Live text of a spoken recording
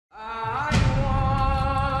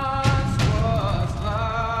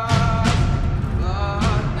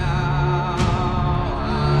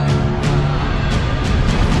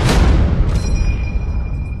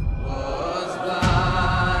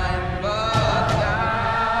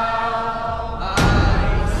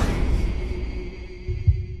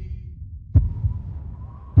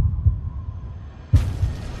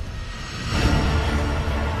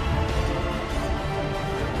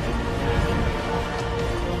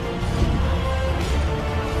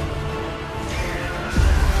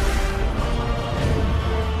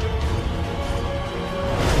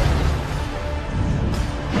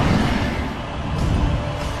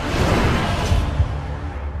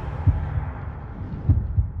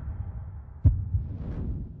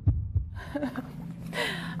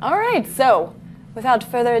All right, so without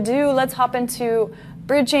further ado, let's hop into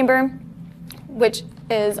Brood Chamber, which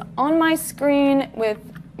is on my screen with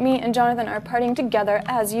me and Jonathan are partying together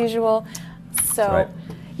as usual. So right.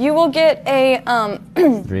 You will get a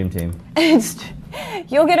Dream team.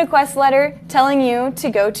 You'll get a quest letter telling you to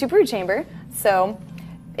go to Brood Chamber. So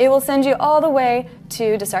it will send you all the way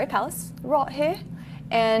to Dasari Palace, right here.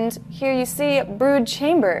 And here you see Brood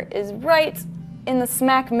Chamber is right in the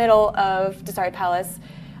smack middle of Dasari Palace.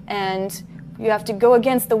 And you have to go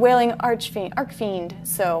against the Wailing Archfiend.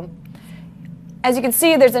 So as you can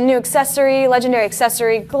see, there's a new accessory, legendary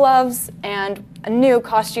accessory, gloves, and a new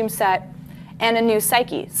costume set, and a new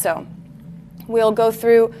psyche. So we'll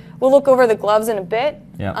look over the gloves in a bit.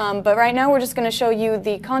 Yeah. But right now we're just going to show you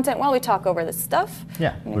the content while we talk over this stuff.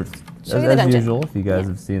 Yeah, as usual, if you guys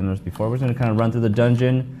have seen this before, we're going to kind of run through the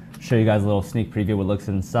dungeon, show you guys a little sneak preview of what looks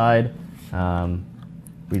inside.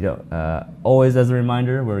 We don't, always as a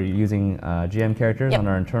reminder, we're using GM characters on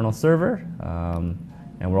our internal server,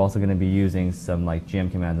 and we're also going to be using some like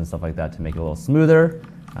GM commands and stuff like that to make it a little smoother.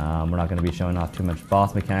 We're not going to be showing off too much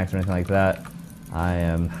boss mechanics or anything like that. I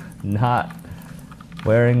am not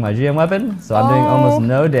wearing my GM weapon, so I'm doing almost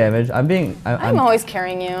no damage. I'm always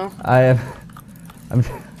carrying you.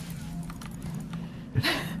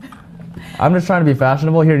 I'm just trying to be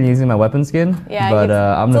fashionable here and using my weapon skin. Yeah, but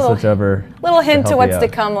I'm gonna switch over. Little hint to what's to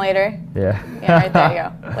come later. Yeah. Yeah, right there you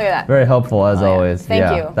go. Look at that. Very helpful as always.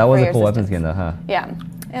 Thank you. That was a cool weapon skin though, huh? Yeah,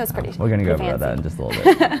 it was pretty. We're gonna go over that in just a little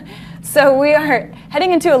bit. So we are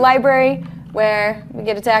heading into a library where we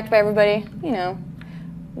get attacked by everybody. You know,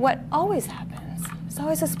 what always happens. There's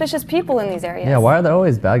always suspicious people in these areas. Yeah, why are there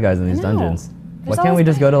always bad guys in these dungeons? Why can't we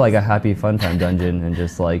just go to like a happy fun time dungeon and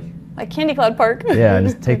just like Candy Cloud Park? Yeah, and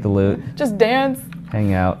just take the loot. Just dance.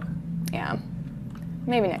 Hang out. Yeah,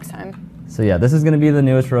 maybe next time. So yeah, this is going to be the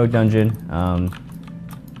newest Rogue Dungeon.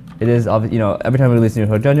 It is, you know, every time we release a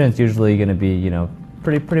new Rogue Dungeon, it's usually going to be, you know,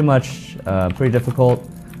 pretty much pretty difficult.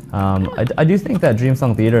 I do think that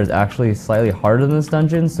Dreamsong Theater is actually slightly harder than this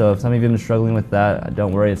dungeon. So if some of you have been struggling with that,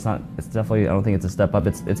 don't worry. It's not. It's definitely. I don't think it's a step up.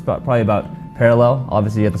 It's probably about parallel.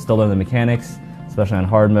 Obviously, you have to still learn the mechanics, especially on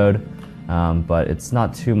hard mode. But it's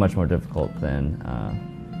not too much more difficult than.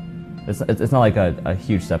 It's not like a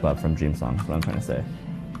huge step up from Dreamsong. Is what I'm trying to say.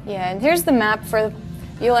 Yeah, and here's the map for.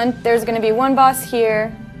 There's going to be one boss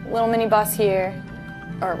here, little mini boss here,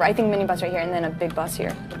 or I think mini boss right here, and then a big boss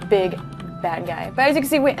here, a big bad guy. But as you can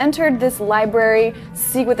see, we entered this library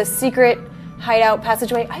with a secret hideout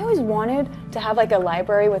passageway. I always wanted to have like a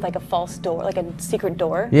library with like a false door, like a secret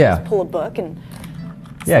door. Yeah. Just pull a book and.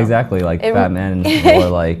 Yeah, exactly. Like Batman, or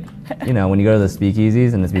like, you know, when you go to the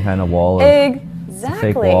speakeasies and it's behind a wall.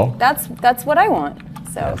 Exactly. Fake wall. That's what I want.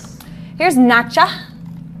 So yes. Here's Nacha.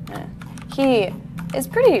 He is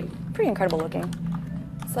pretty incredible looking.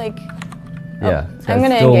 It's like. Yeah. I'm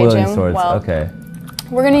gonna engage him. Swords. Well, okay.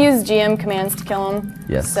 We're gonna use GM commands to kill him.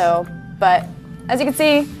 Yes. So, but as you can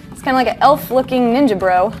see, it's kind of like an elf-looking ninja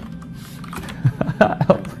bro.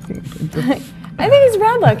 I think he's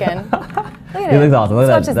rad looking. Look at He looks awesome. Look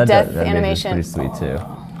Let's at watch that. his death That animation. is pretty sweet too.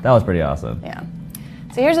 That was pretty awesome. Yeah.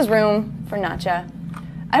 So here's his room for Nacha.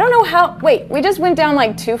 I don't know how. Wait, we just went down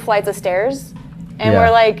like 2 flights of stairs, and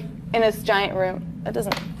we're like in this giant room. That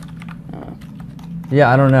doesn't.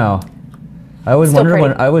 Yeah, I don't know. I always Still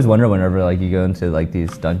wonder whenever like you go into like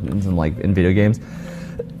these dungeons and like in video games.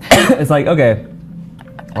 It's like, okay,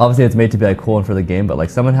 obviously it's made to be like cool and for the game, but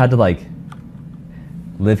like someone had to like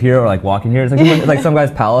live here or like walk in here. It's like some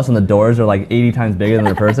guy's palace and the doors are like 80 times bigger than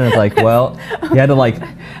the person. It's like, well, you had to like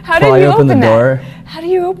pry open the door. How do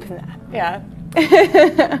you open that? Yeah.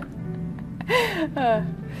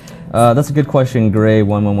 That's a good question,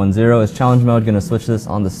 Gray1110. Is challenge mode going to switch this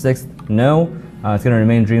on the 6th? No. It's going to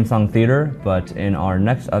remain Dreamsong Theater, but in our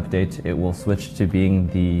next update, it will switch to being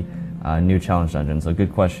the new challenge dungeon. So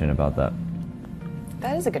good question about that.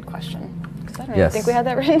 That is a good question, because I don't even think we had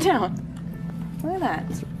that written down. Look at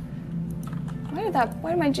that. Why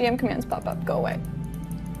did my GM commands pop up? Go away.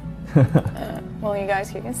 Well, you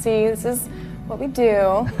guys, you can see this is what we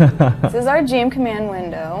do. This is our GM command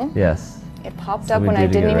window. Yes. It popped up when I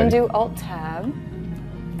didn't even do Alt-Tab.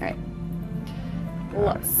 All right.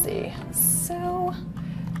 Let's see. So,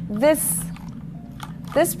 this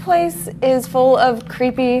place is full of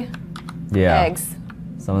creepy eggs.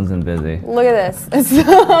 Someone's been busy. Look at this.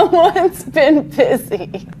 Someone's been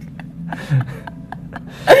busy.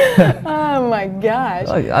 Oh my gosh.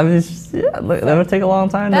 I mean, that would take a long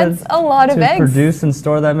time That's a lot of eggs. Produce and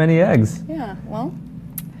store that many eggs. Yeah, well,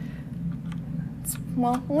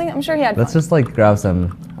 I'm sure he had Let's fun. just like grab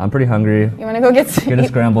some. I'm pretty hungry. You want to go get some? Get a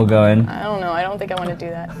scramble going. I don't know. I don't think I want to do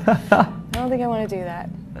that. I don't think I want to do that.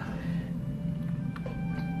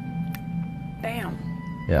 Bam.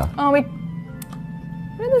 Yeah. Oh, wait.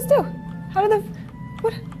 What did this do? How did the...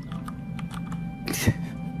 What?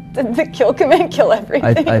 Did the kill command kill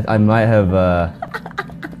everything? I might have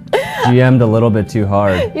GM'd a little bit too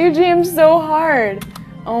hard. You GM'd so hard.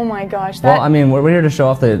 Oh my gosh. Well, I mean, we're here to show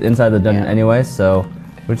off the inside of the dungeon anyway, so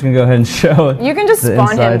we're just gonna go ahead and show. You can just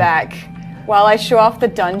spawn inside. him back while I show off the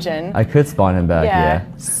dungeon. I could spawn him back, yeah.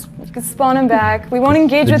 You can spawn him back. We won't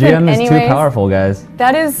engage The with GM him is anyways. too powerful, guys.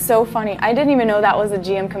 That is so funny. I didn't even know that was a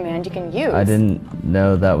GM command you can use. I didn't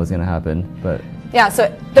know that was gonna happen, but yeah. So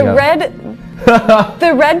the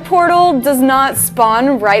red portal does not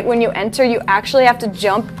spawn right when you enter. You actually have to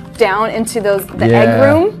jump down into the egg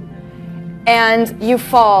room. And you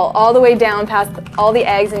fall all the way down past all the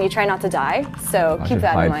eggs, and you try not to die. So keep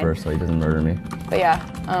that in mind. hide first so he doesn't murder me. But yeah,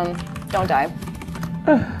 don't die.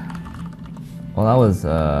 Well, that was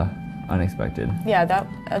unexpected. Yeah,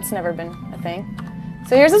 that's never been a thing.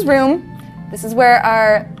 So here's his room. This is where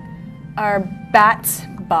our bat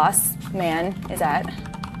boss man is at.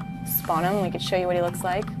 Spawn him. We could show you what he looks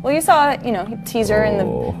like. Well, you saw, teaser in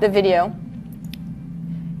the video.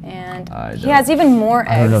 And he has even more eggs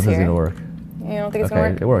here. I don't know if this is gonna work. You don't think it's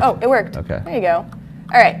gonna work? It worked. Oh, it worked. Okay. There you go.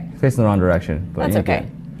 All right. Facing the wrong direction, but That's okay.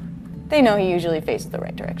 They know he usually faces the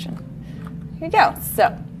right direction. Here you go.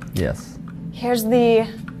 So. Yes. Here's the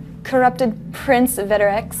corrupted Prince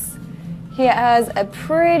Veterex. He has a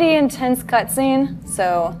pretty intense cutscene,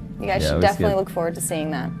 so you guys should definitely look forward to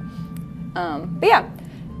seeing that. But yeah,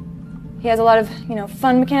 he has a lot of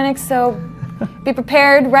fun mechanics. So be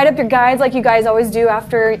prepared. Write up your guides like you guys always do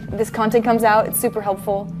after this content comes out. It's super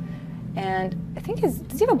helpful. And I think does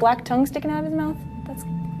he have a black tongue sticking out of his mouth? That's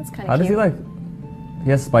kind of cute. How does he He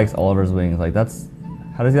has spikes all over his wings. How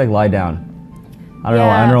does he lie down? I don't know.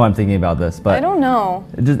 I don't know why I'm thinking about this, but I don't know.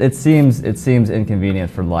 It seems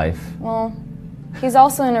inconvenient for life. Well, he's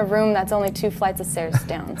also in a room that's only 2 flights of stairs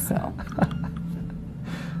down, so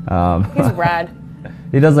he's rad.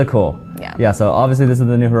 He does look cool. Yeah. Yeah. So obviously this is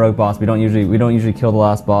the new heroic boss. We don't usually kill the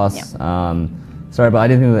last boss. Yeah. Sorry, but I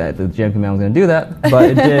didn't think that the GM command was going to do that, but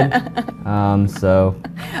it did. So.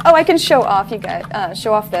 Oh, I can show off. You guys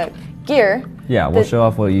show off the gear. Yeah, we'll show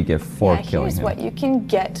off what you get for killing him. Here's what you can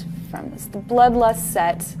get from this. The Bloodlust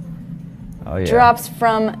set drops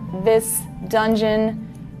from this dungeon.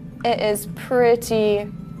 It is pretty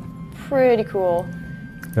cool.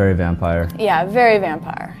 Very vampire. Yeah, very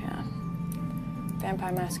vampire. Yeah.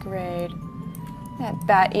 Vampire Masquerade. That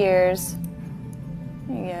bat ears.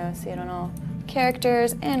 There you go. See it on all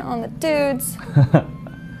characters and on the dudes. There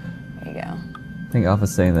you go. I think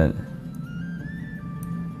Alpha's saying that.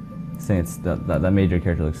 It's that major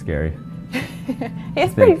character looks scary.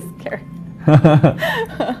 He's pretty scary.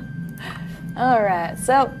 All right,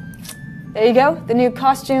 so there you go. The new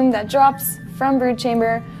costume that drops from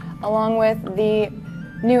Broodchamber, along with the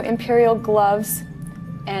new Imperial gloves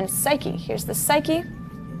and Psyche. Here's the Psyche.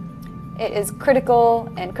 It is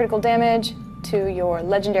critical and critical damage to your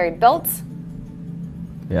legendary belts.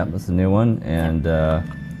 Yeah, that's the new one, and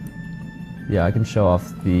yeah, I can show off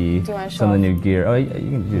some of the new gear. Oh, yeah, you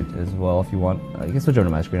can do it as well if you want. You can switch over to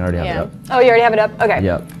my screen. I already have it up. Oh, you already have it up? Okay.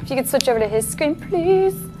 Yeah. If you could switch over to his screen,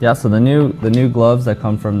 please. Yeah. So the new gloves that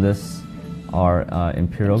come from this are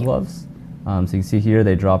Imperial gloves. So you can see here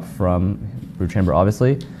they drop from Broodchamber,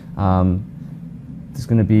 obviously. There's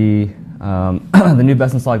going to be the new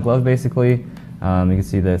best in slot glove, basically. You can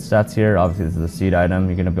see the stats here. Obviously, this is a seed item.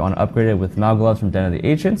 You're going to want to upgrade it with Mal gloves from Den of the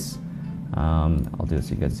Ancients. I'll do it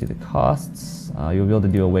so you guys see the costs. You'll be able to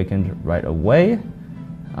do Awakened right away.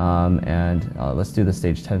 Let's do the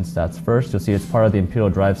stage 10 stats first. You'll see it's part of the Imperial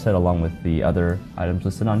Drive set along with the other items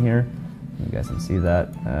listed on here. You guys can see that.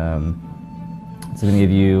 It's going to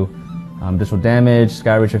give you additional damage,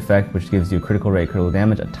 Skyreach effect, which gives you critical rate, critical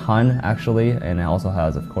damage, a ton actually, and it also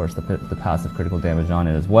has, of course, the passive critical damage on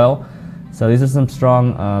it as well. So these are some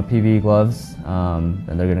strong PvE gloves, and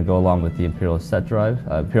they're going to go along with the Imperial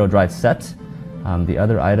Drive set. The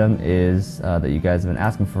other item is that you guys have been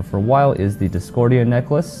asking for a while is the Discordia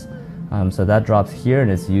necklace. So that drops here and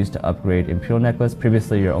is used to upgrade Imperial necklace.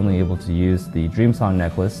 Previously, you're only able to use the Dreamsong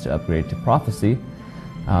necklace to upgrade to Prophecy,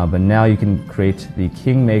 but now you can create the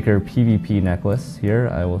Kingmaker PvP necklace here.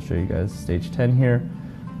 I will show you guys stage 10 here.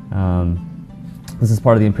 This is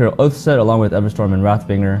part of the Imperial Oath set along with Everstorm and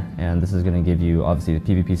Wrathbringer, and this is going to give you obviously the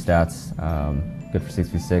PvP stats, good for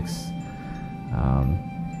 6v6.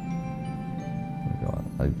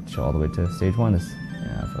 I'll show all the way to stage 1. This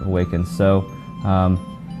Awakens. So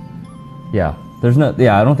yeah,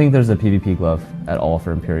 I don't think there's a PvP glove at all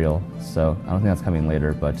for Imperial, so I don't think that's coming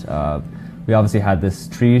later. But we we obviously had this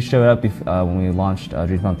tree show up when we launched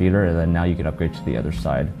Dreamspawn Theater, and then now you can upgrade to the other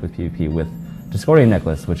side with PvP with Discordian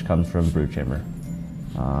Necklace, which comes from Brood Chamber.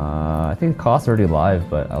 I think costs already live,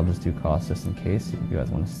 but I'll just do costs just in case if you guys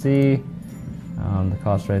want to see. The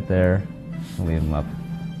cost right there. I'll leave them up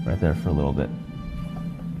right there for a little bit.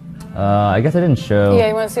 I guess I didn't show. Yeah,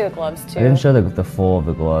 you want to see the gloves too. I didn't show the full of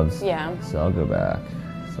the gloves. Yeah. So I'll go back.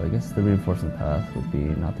 So I guess the reinforcement path would be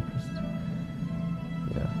not the first.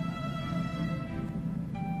 Yeah.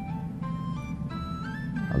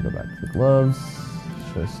 I'll go back to the gloves.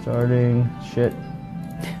 Show starting. Shit.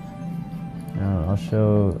 No, I'll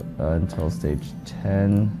show until stage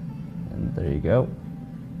 10, and there you go.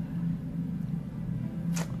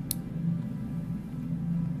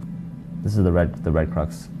 This is the red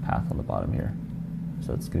crux path on the bottom here,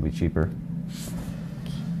 so it's going to be cheaper.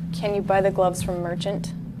 Can you buy the gloves from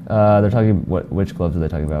merchant? They're talking which gloves are they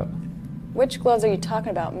talking about? Which gloves are you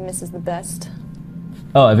talking about, Mrs. the Best?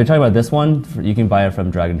 Oh, if you're talking about this one, you can buy it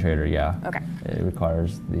from Dragon Trader. Yeah. Okay. It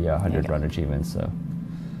requires the 100 run achievements, so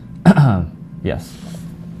yes.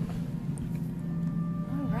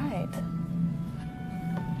 All right.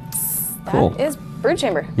 Cool. That is Brood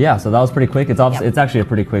Chamber. Yeah, so that was pretty quick. It's obviously Yep. it's actually a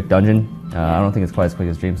pretty quick dungeon. I don't think it's quite as quick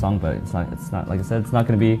as Dreamsong, but it's not like I said, it's not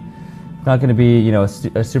going to be you know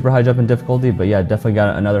a super high jump in difficulty. But yeah, definitely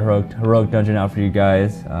got another heroic dungeon out for you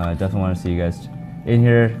guys. Definitely want to see you guys in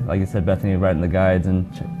here. Like I said, Bethany writing the guides and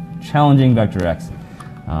challenging Vector X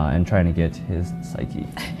and trying to get his psyche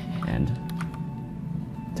and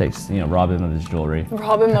rob him of his jewelry.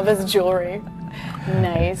 Rob him of his jewelry.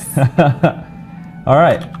 Nice. All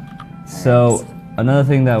right. So another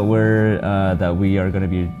thing that we are going to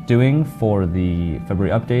be doing for the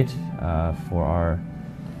February update for our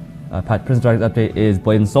Prison Dragons update is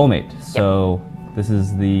Blade and Soulmate. So this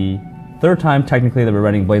is the third time technically that we're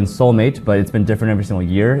running Blade and Soulmate, but it's been different every single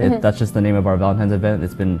year. That's just the name of our Valentine's event.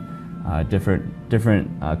 It's been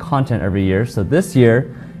different content every year. So this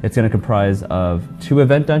year it's going to comprise of 2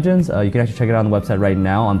 event dungeons. You can actually check it out on the website right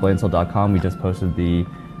now on bladeandsoul.com. We just posted the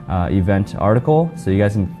event article, so you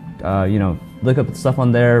guys can look up stuff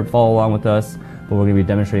on there, follow along with us. But we're going to be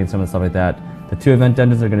demonstrating some of the stuff like that. The 2 event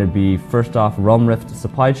dungeons are going to be first off Realm Rift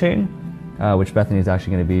Supply Chain, which Bethany is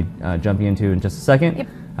actually going to be jumping into in just a second. Yep.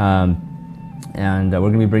 And we're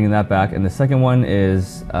going to be bringing that back. And the second one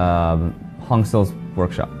is Hong Sil's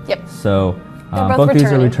Workshop. Yep. So both these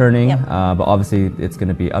are returning, Yep. but obviously it's going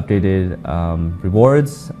to be updated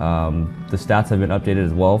rewards. The stats have been updated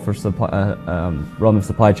as well for Realm of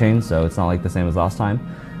Supply Chain, so it's not like the same as last time.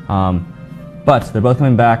 But they're both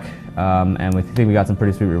coming back, and we think we got some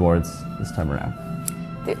pretty sweet rewards this time around.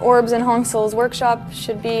 The orbs in Hong Sil's Workshop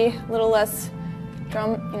should be a little less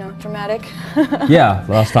dramatic. Yeah,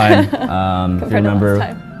 last time. If you Compared to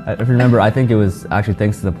last time. remember, I think it was actually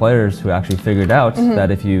thanks to the players who actually figured out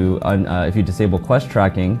that if you disable quest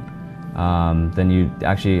tracking, then you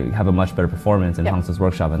actually have a much better performance in Yep. Hong Sil's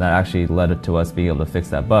Workshop, and that actually led to us being able to fix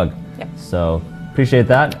that bug. Yep. So appreciate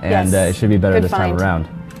that, and Yes. it should be better Good this time find. around.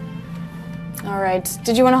 All right.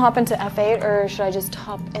 Did you want to hop into F8, or should I just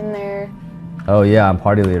hop in there? Oh yeah, I'm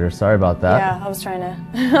party leader. Sorry about that. Yeah, I was trying to.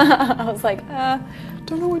 I was like,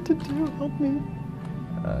 don't know what to do. Help me.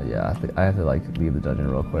 Yeah, I have to leave the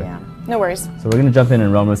dungeon real quick. Yeah. No worries. So we're gonna jump in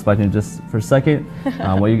and Realm of Supply Chain just for a second.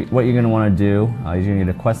 What you're gonna want to do is you're gonna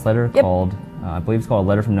get a quest letter Yep. called, I believe it's called a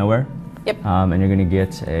Letter from Nowhere. Yep. And you're gonna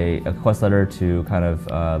get a quest letter to kind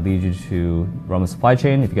of lead you to Realm of Supply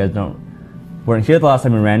Chain. If you guys weren't here the last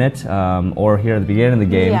time we ran it, or here at the beginning of the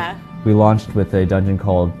game, Yeah. we launched with a dungeon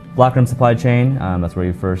called Black Rim Supply Chain. That's where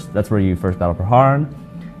you first battle Praharan,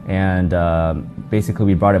 and basically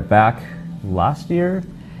we brought it back last year.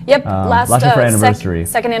 Yep. Last year for anniversary.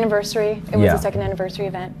 Second anniversary. It was Yeah. a second anniversary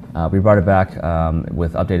event. We brought it back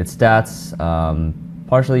with updated stats,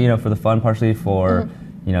 partially for the fun, partially for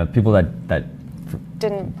people that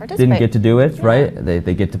Didn't participate. didn't get to do it, Yeah. right?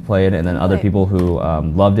 They get to play it, and then other Right. people who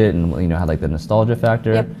loved it and had the nostalgia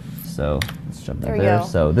factor. Yep. So let's jump There in we there. go.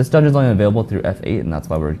 So this dungeon's only available through F8, and that's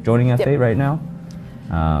why we're joining F8 right now.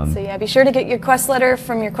 So yeah, be sure to get your quest letter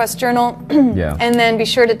from your quest journal. Yeah. And then be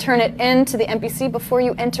sure to turn it in to the NPC before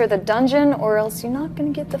you enter the dungeon, or else you're not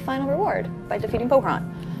going to get the final reward by defeating Pohran.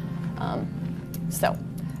 So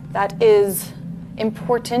that is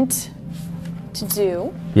important to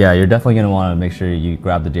do. Yeah, you're definitely going to want to make sure you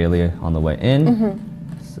grab the daily on the way in.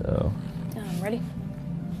 So Ready?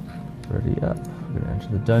 ready up. We're going to enter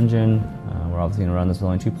the dungeon. We're obviously going to run this with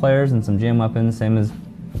only 2 players and some jam weapons, same as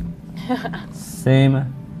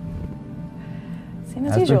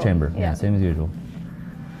usual. Brood Chamber. Yeah, same as usual.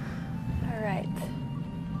 All right.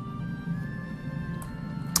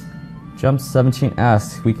 Jump 17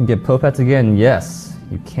 asks, we can get Popet again? Yes,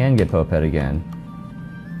 you can get Popet again.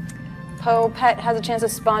 Popet has a chance to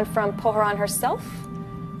spawn from Pohoran herself,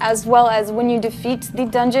 as well as when you defeat the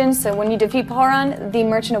dungeon. So when you defeat Pohoran, the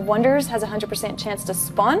Merchant of Wonders has a 100% chance to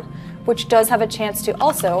spawn, which does have a chance to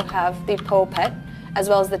also have the Popet, as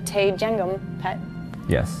well as the Tae Jangum pet.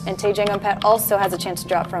 Yes. And Tae Jangum pet also has a chance to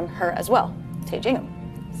drop from her as well, Tae Jangum.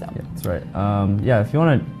 So. Yeah, that's right. Yeah, if you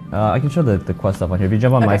want to, I can show the quest stuff on here. If you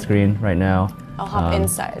jump on my screen right now. I'll hop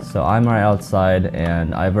inside. So I'm right outside,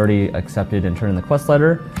 and I've already accepted and turned in the quest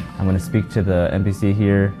letter. I'm going to speak to the NPC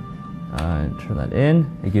here and turn that in.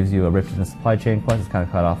 It gives you a Rift in the Supply Chain quest. It's kind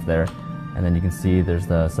of cut off there. And then you can see there's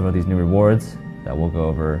some of these new rewards that we'll go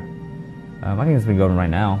over. I think it's been going right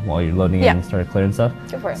now while you're loading in and start clearing stuff.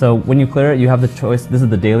 Go for it. So when you clear it, you have the choice. This is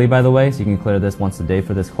the daily, by the way, so you can clear this once a day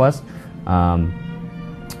for this quest.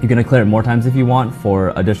 You're going to clear it more times if you want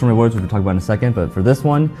for additional rewards, which we'll talk about in a second. But for this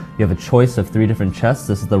one, you have a choice of 3 different chests.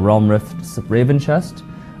 This is the Realm Rift Raven chest.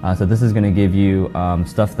 So this is going to give you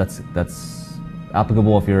stuff that's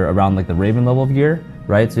applicable if you're around like the Raven level of gear,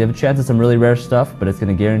 right? So you have a chance at some really rare stuff, but it's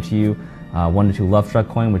going to guarantee you 1 to 2 Love Struck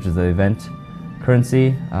coin, which is the event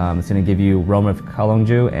currency. It's going to give you Realm Rift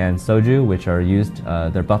Kalongju and Soju, which are used,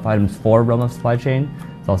 they're buff items for Realm Rift Supply Chain.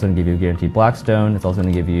 It's also going to give you a guaranteed Blackstone. It's also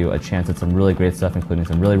going to give you a chance at some really great stuff, including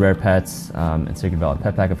some really rare pets and Sacred Valley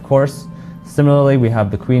Pet Pack, of course. Similarly, we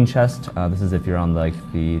have the Queen chest. This is if you're on like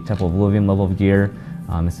the Temple of Oblivion level of gear.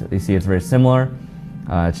 You see it's very similar.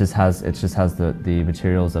 It just has the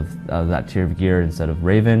materials of that tier of gear instead of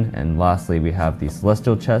Raven. And lastly, we have the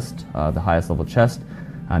Celestial chest, the highest level chest.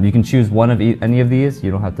 You can choose one of any of these.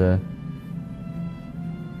 You don't have to.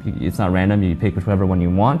 It's not random. You pick whichever one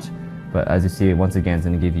you want. But as you see, once again, it's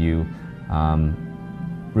going to give you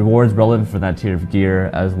rewards relevant for that tier of gear,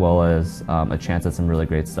 as well as a chance at some really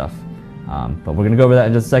great stuff. But we're going to go over that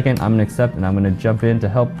in just a second. I'm going to accept, and I'm going to jump in to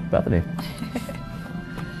help Bethany.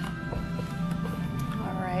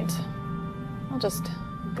 All right. I'll just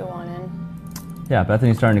go on in. Yeah,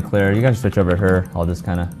 Bethany's starting to clear. You guys switch over to her. I'll just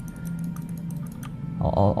kind of...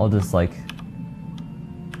 I'll just like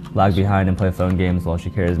lag behind and play phone games while she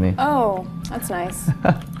carries me. Oh, that's nice.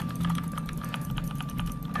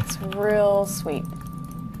 It's real sweet.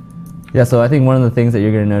 Yeah, so I think one of the things that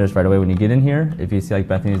you're going to notice right away when you get in here, if you see like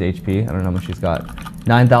Bethany's HP, I don't know how much she's got,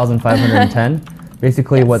 9,510.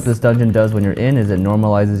 Basically what this dungeon does when you're in is it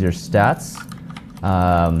normalizes your stats.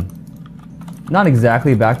 Not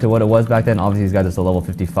exactly back to what it was back then. Obviously he's got this at level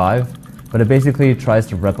 55, but it basically tries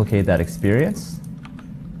to replicate that experience.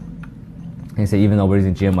 And you say even though we're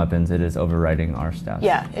using GM weapons, it is overriding our stats.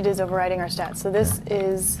 Yeah, it is overriding our stats. So this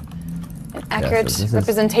is an accurate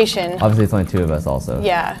representation. Obviously it's only 2 of us also.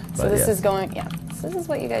 Yeah, so this is going, so this is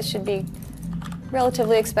what you guys should be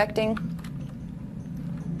relatively expecting.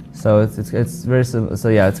 So it's very simple. So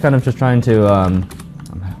yeah, it's kind of just trying to, I'm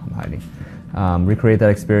hiding, recreate that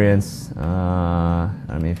experience. I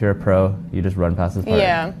mean, if you're a pro, you just run past this part.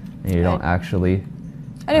 Yeah. And you don't actually...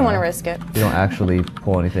 I didn't want to risk it. You don't actually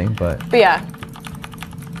pull anything, but yeah,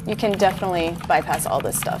 you can definitely bypass all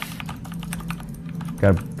this stuff.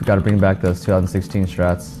 Gotta bring back those 2016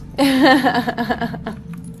 strats.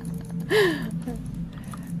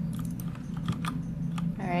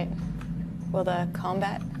 All right. Will the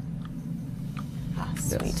combat? Ah,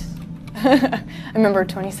 sweet. Yes. I remember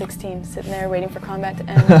 2016 sitting there waiting for combat to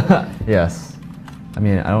end. Yes. I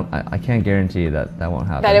mean, I can't guarantee that won't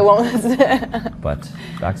happen. That it won't. But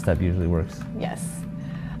backstep usually works. Yes.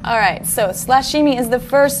 All right, so Slashimi is the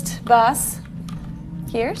first boss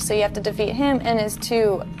here, so you have to defeat him and his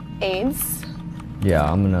 2 aides. Yeah,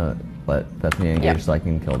 I'm gonna let Bethany engage so I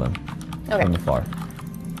can kill them from afar.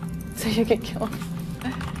 So you can kill him.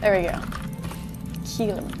 There we go.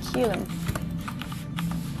 Kill him, kill him.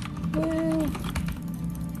 Woo.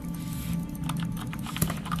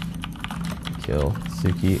 Kill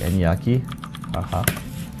Suki and Yaki. Haha.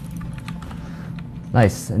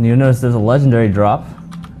 Nice. And you'll notice there's a legendary drop.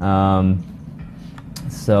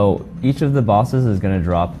 So each of the bosses is going to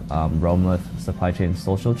drop Realm Rift Supply Chain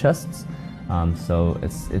social chests. So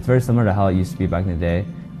it's very similar to how it used to be back in the day.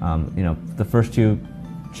 You know, the first 2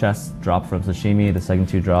 chests drop from Sashimi. The second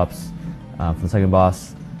 2 drops from the second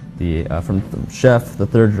boss. From the chef. The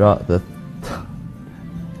third drop. The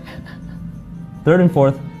third and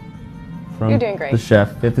fourth from the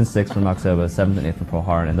chef, 5th and 6th from Aksoba, 7th and 8th from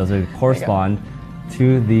Pohoran, and those are correspond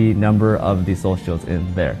to the number of the soul shields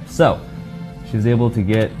in there. So she was able to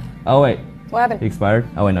get. Oh wait, what happened? It expired.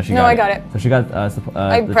 Oh wait, no, she got it. No, I got it. So she got. I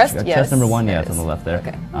pressed yes. Chest number 1. Yeah, it's on the left there.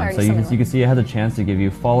 Okay. So you can see it has a chance to give you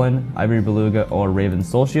Fallen, Ivory Beluga, or Raven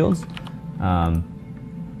soul shields.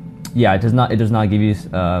 Yeah, it does not. It does not give you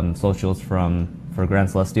soul shields for Grand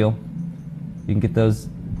Celestial. You can get those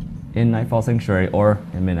in Nightfall Sanctuary or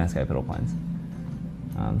in Midnight Sky Petal Plains.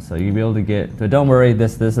 So you'll be able to get. But don't worry,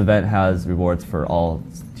 this event has rewards for all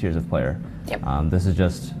tiers of player. Yep. This is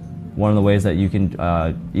just one of the ways that you can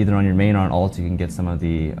either on your main or on alt you can get some of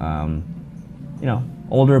the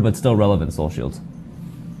older but still relevant soul shields.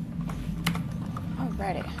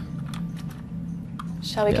 Alrighty.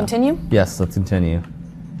 Shall we continue? Yes, let's continue.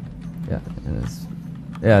 Yeah, and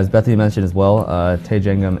as Bethany mentioned as well,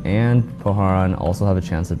 Taejengam and Poharan also have a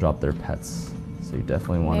chance to drop their pets. So you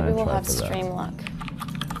definitely want to try Maybe we'll have for that. stream luck.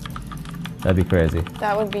 That'd be crazy.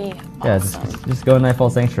 That would be Yeah, awesome. just go to Nightfall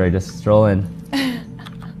Sanctuary, just stroll in.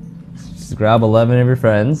 Just grab 11 of your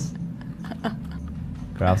friends,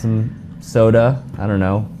 grab some soda, I don't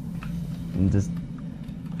know, and just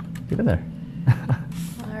get in there.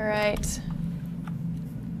 All right.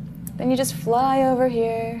 Then you just fly over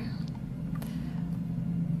here.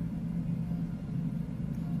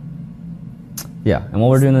 Yeah, and while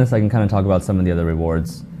we're doing this, I can kind of talk about some of the other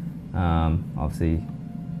rewards. Obviously,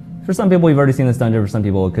 for some people, you've already seen this dungeon. For some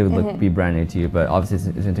people, it could be brand new to you, but obviously,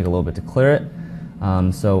 it's going to take a little bit to clear it.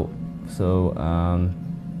 So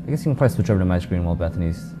I guess you can probably switch over to my screen while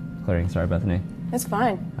Bethany's clearing. Sorry, Bethany. It's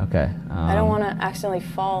fine. Okay. I don't want to accidentally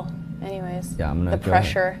fall anyways. Yeah, I'm going to The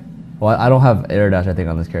pressure. Well, I don't have air dash, I think,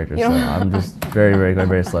 on this character, so I'm just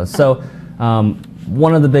very slow. So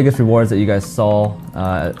one of the biggest rewards that you guys saw,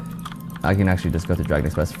 I can actually just go through Dragon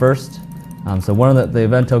Express first. So one of the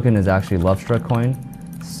event token is actually Love Struck coin.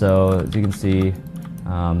 So as you can see,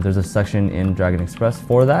 there's a section in Dragon Express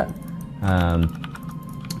for that.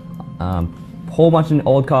 Whole bunch of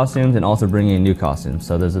old costumes and also bringing in new costumes.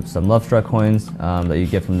 So there's some Love Struck coins that you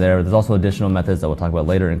get from there. There's also additional methods that we'll talk about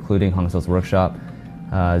later, including Hong Seo's Workshop.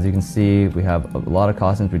 As you can see, we have a lot of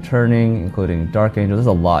costumes returning, including Dark Angel. There's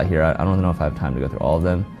a lot here. I don't know if I have time to go through all of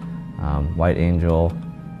them. White Angel.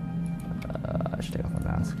 I should take off my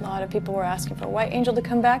mask. A lot of people were asking for White Angel to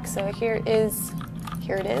come back, so here it is.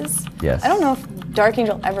 Yes. I don't know if Dark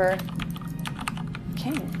Angel ever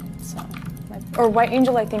came. So, or White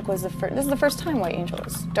Angel, I think was the first. This is the first time White Angel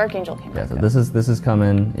is. Dark Angel came back. Yeah. So this is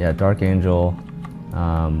coming. Yeah. Dark Angel.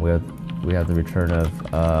 We have the return of.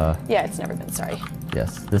 Yeah, it's never been. Sorry.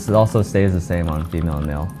 Yes. This also stays the same on female and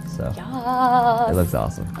male. So Yes. it looks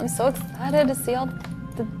awesome. I'm so excited to see all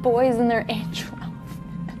the boys in their angel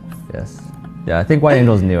outfits. Yes. Yeah, I think White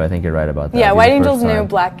Angel's new. I think you're right about that. Yeah, It'll be White the Angel's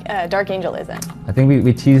first new. time. Dark Angel isn't. I think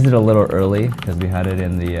we teased it a little early because we had it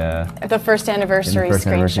in the At the first anniversary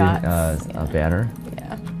screenshots. Banner.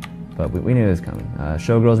 Yeah. But we knew it was coming.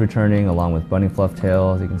 Showgirl's returning along with Bunny Fluff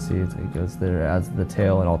Tail. As you can see, it goes there, adds the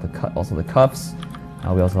tail and also the cuffs.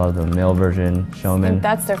 We also have the male version, I Showman. think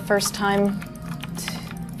that's their first time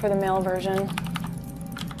for the male version.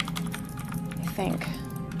 I think.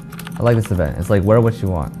 I like this event. It's like wear what you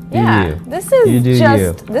want. Do Yeah, you. this is You do just,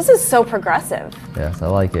 you. this is so progressive. Yes, I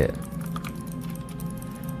like it.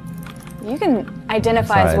 You can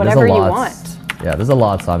identify Sorry, as there's whatever a you lot. want. Yeah, there's a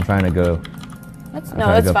lot, so I'm trying to go. That's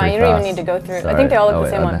trying to go fine. pretty You don't even fast. need to go through it. I Sorry. think they all look Oh, the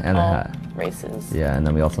wait, same on and the all hat. races. Yeah, and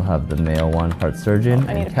then we also have the male one, Heart Surgeon,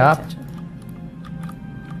 I need and to pay Cap. attention.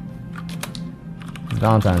 It's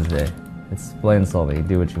Valentine's Day. It's plain Sylvie.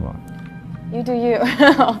 Do what you want. You do you.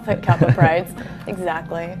 All the Kappa prides.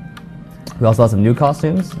 Exactly. We also have some new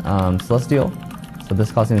costumes. Celestial. So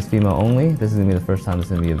this costume is female only. This is going to be the first time it's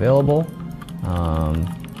going to be available.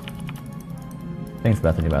 Thanks,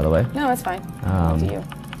 Bethany, by the way. No, it's fine. Up to you.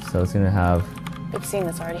 So it's going to have We've seen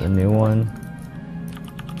this already. the new one.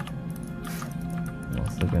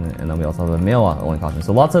 And then we also have a male only costume.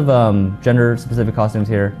 So lots of gender specific costumes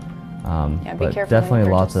here. Yeah, be but careful when definitely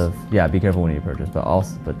you lots purchase. of be careful when you purchase,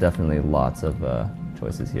 but definitely lots of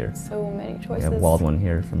choices here. So many We choices. have wild one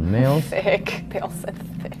here from the males. Thick. They all said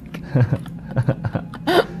thick.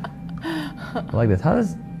 I like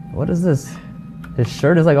this. What is this? His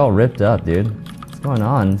shirt is like all ripped up, dude. What's going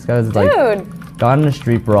on? This guy's like Dude, got in a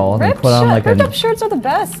street brawl and ripped put on like up shirts are the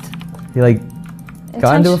best. he like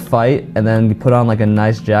got into a Intention- fight and then he put on like a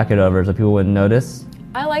nice jacket over so people wouldn't notice.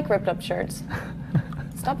 I like ripped up shirts.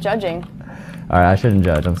 Stop judging. All right, I shouldn't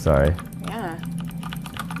judge. I'm sorry. Yeah.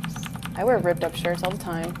 I wear ripped up shirts all the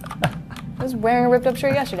time. I was wearing a ripped up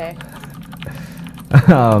shirt yesterday.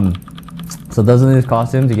 So those are these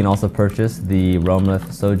costumes. You can also purchase the Romlith,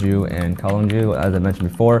 Soju, and Kalongju. As I mentioned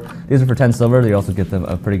before, these are for 10 silver. You also get them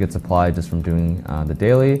a pretty good supply just from doing the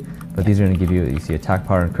daily. But these are going to give you see attack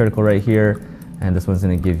power and critical right here. And this one's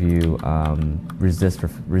going to give you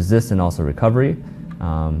resist and also recovery.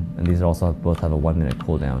 And these also both have a 1 minute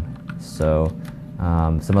cooldown. So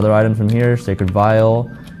some other items from here, Sacred Vial,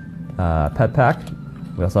 Pet Pack,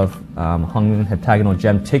 We also have Hung Heptagonal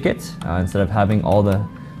Gem Ticket. Instead of having all the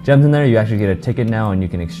gems in there, you actually get a ticket now, and you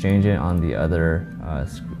can exchange it on the other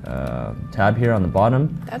tab here on the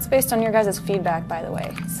bottom. That's based on your guys' feedback, by the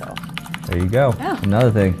way. So there you go. Yeah.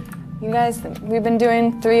 Another thing. you guys, we've been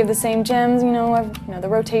doing 3 of the same gems. The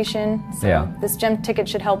rotation. So Yeah. this gem ticket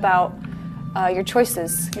should help out your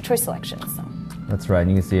choices, your choice selections. So. That's right.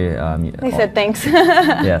 You can see. They said thanks.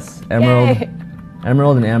 Yes, emerald. Yay.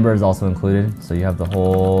 Emerald and amber is also included, so you have the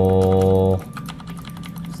whole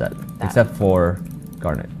set, except for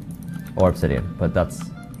garnet or obsidian, but that's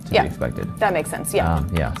to be expected. That makes sense. Yeah.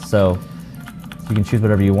 Yeah. So you can choose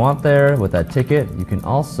whatever you want there with that ticket. You can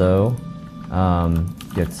also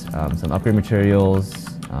get some upgrade materials.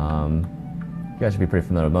 You guys should be pretty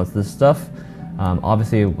familiar with most of this stuff.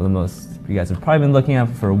 Obviously, the most you guys have probably been looking at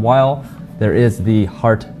for a while. There is the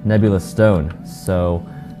Heart Nebula Stone. So,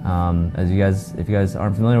 if you guys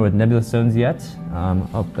aren't familiar with Nebula Stones yet,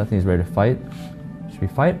 oh, Bethany's ready to fight. Should we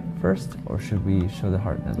fight first, or should we show the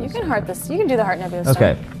Heart Nebula? You can heart this. You can do the Heart Nebula Stone.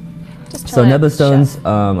 Okay. Just So Nebula Stones Chef.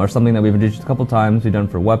 are something that we've introduced a couple times. We've done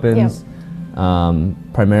for weapons,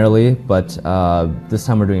 primarily, but this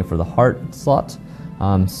time we're doing it for the Heart slot.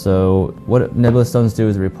 So what Nebula Stones do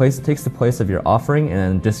is it takes the place of your offering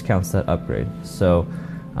and discounts that upgrade. So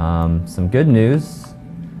some good news: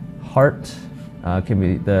 Heart can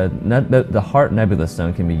be the Heart Nebula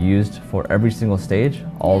Stone can be used for every single stage,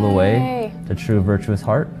 all the way to True Virtuous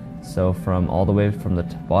Heart. So from all the way from the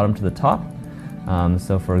bottom to the top.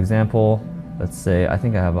 So for example, let's say I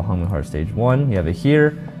think I have a Hungry Heart Stage 1. You have it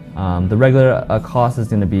here. The regular cost is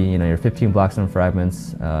going to be your 15 Blackstone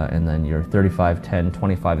fragments, and then your 35, 10,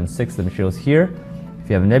 25, and 6 the materials here. If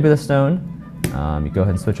you have a Nebula Stone, you go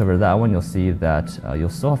ahead and switch over to that one. You'll see that you'll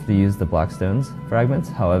still have to use the Blackstones fragments.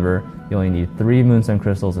 However, you only need 3 Moonstone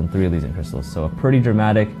crystals and 3 Elysian crystals. So a pretty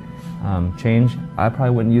dramatic change. I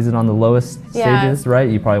probably wouldn't use it on the lowest stages, right?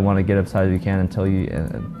 You probably want to get as high as you can until you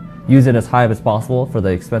use it as high as possible for the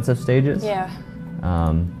expensive stages. Yeah.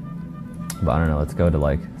 But I don't know, let's go to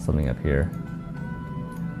like something up here.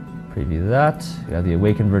 Preview that. You have the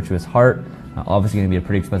Awakened Virtuous Heart. Obviously going to be a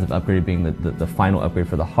pretty expensive upgrade, being the final upgrade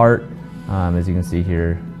for the heart. As you can see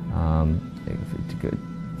here,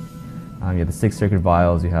 you have the 6 sacred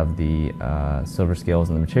vials, you have the silver scales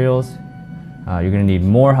and the materials. You're going to need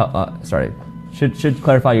more, should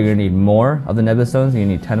clarify, you're going to need more of the Nebula Stones. You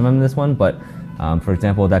need 10 of them in this one, but for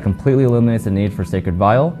example, that completely eliminates the need for Sacred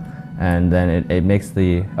Vial, and then it makes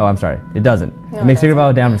the, it doesn't. No, it makes Sacred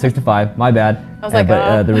Vial down from 6 to 5, my bad. I was like,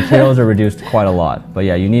 but the materials are reduced quite a lot. But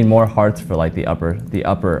yeah, you need more hearts for like the upper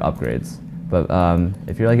upgrades. But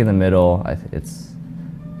if you're like in the middle, it's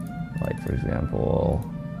like, for example,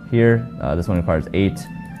 here, this one requires 8,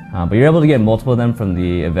 but you're able to get multiple of them from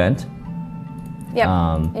the event. Yep.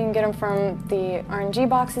 You can get them from the RNG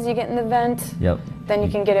boxes you get in the event. Yep. Then you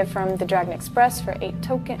can get it from the Dragon Express for 8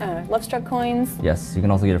 Lovestruck coins. Yes, you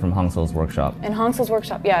can also get it from Hong Soul's Workshop. And Hong Soul's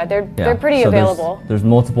Workshop, they're pretty available. There's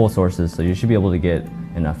multiple sources, so you should be able to get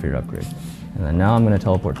enough for your upgrade. And then now I'm going to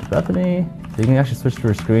teleport to Bethany. So you can actually switch to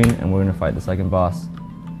her screen, and we're going to fight the second boss,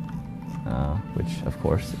 which of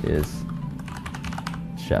course is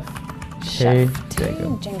Chef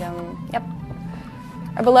Jingum. Yep.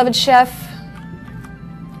 Our beloved Chef.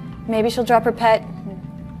 Maybe she'll drop her pet.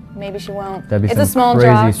 Maybe she won't. That'd be it's some a small crazy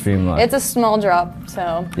drop. stream luck. It's a small drop,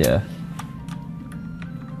 so. Yeah.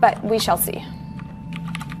 But we shall see.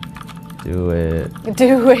 Do it.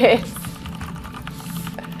 Do it.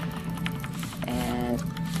 And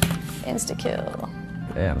insta kill.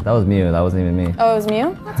 Damn, that was Mew. That wasn't even me. Oh, it was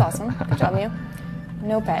Mew? That's awesome. Good job, Mew.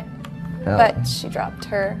 No pet. Oh. But she dropped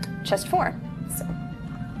her chest 4. So.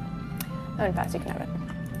 Oh, in fact, you can have it.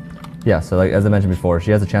 Yeah, so like as I mentioned before, she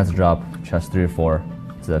has a chance to drop chest 3 or 4.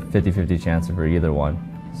 It's a 50-50 chance for either one.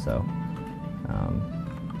 So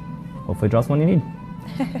hopefully drops one you need.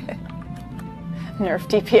 Nerf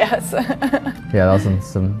DPS. Yeah, that was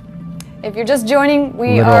some If you're just joining,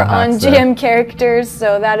 we literal are on hacks GM characters,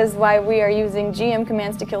 so that is why we are using GM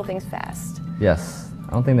commands to kill things fast. Yes.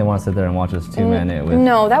 I don't think they want to sit there and watch us 2-man it with.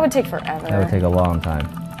 No, that would take forever. That would take a long time.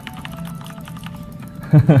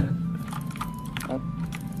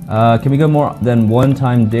 Can we go more than 1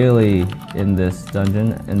 time daily in this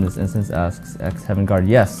dungeon? In this instance, asks X Heaven Guard.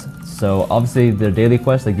 Yes. So obviously the daily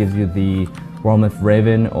quest that gives you the Royal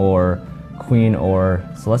Raven or Queen or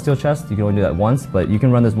Celestial chest, you can only do that once, but you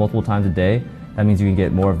can run this multiple times a day. That means you can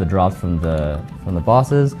get more of the drops from the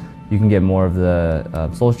bosses. You can get more of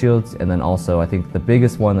the soul shields, and then also I think the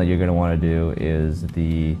biggest one that you're going to want to do is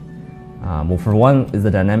the well, for one is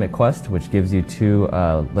the dynamic quest, which gives you 2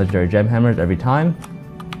 legendary gem hammers every time,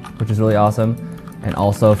 which is really awesome. and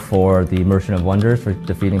also for the Merchant of Wonders for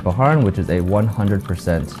defeating Paharn, which is a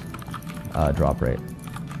 100% drop rate.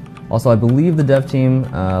 Also, I believe the dev team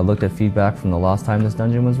looked at feedback from the last time this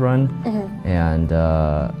dungeon was run, and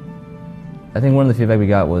I think one of the feedback we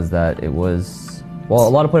got was that it was, well, a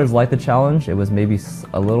lot of players liked the challenge. It was maybe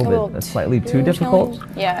slightly too difficult.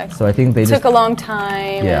 Yeah. So I think they took a long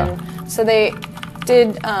time. Yeah. And so they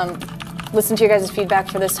did listen to your guys' feedback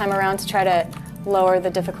for this time around to try to lower the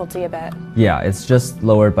difficulty a bit. Yeah, it's just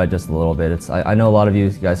lowered by just a little bit. I know a lot of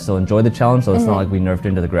you guys still enjoy the challenge, so it's not like we nerfed it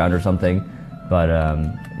into the ground or something. But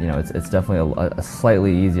you know, it's definitely a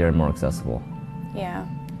slightly easier and more accessible. Yeah,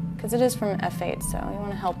 because it is from F8, so you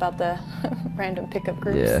want to help out the random pickup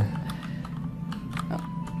groups. Yeah. Oh.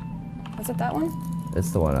 Was it that one?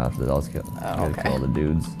 It's the one after that. I'll kill all the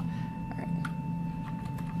dudes. All right.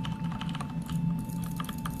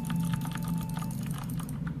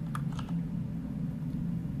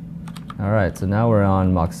 All right, so now we're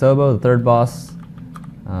on Moxobo, the third boss.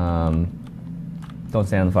 Don't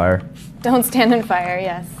stand on fire. Don't stand in fire,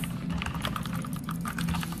 yes.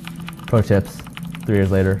 Pro tips, 3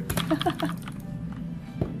 years later.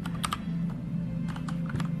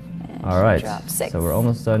 All right, drop 6. so we're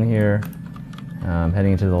almost done here.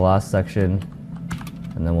 Heading into the last section,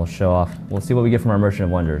 and then we'll show off. We'll see what we get from our Merchant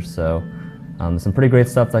of Wonders. So some pretty great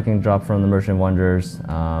stuff that can drop from the Merchant of Wonders.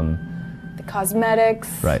 The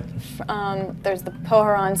cosmetics. Right. There's the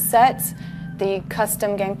Poharon set, the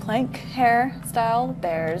custom Gangplank hairstyle.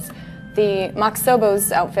 There's the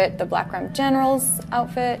Moxobo's outfit, the Black Ram General's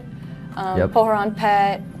outfit, Poharon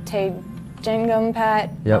pet, Tay Jengum pet,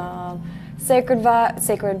 Sacred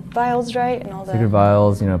Vials, right? And all the Sacred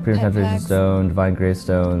Vials, you know, Premium pet Concentration packs. Stone, Divine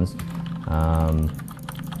Greystones.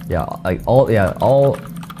 All,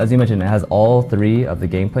 as you mentioned, it has all 3 of the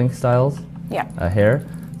Gangplank styles. Yeah. Hair.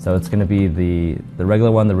 So it's going to be the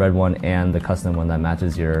regular one, the red one, and the custom one that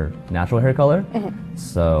matches your natural hair color.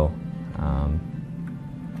 So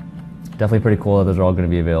definitely pretty cool that those are all going to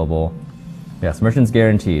be available. Yes, Merchant's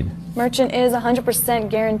guaranteed. Merchant is 100%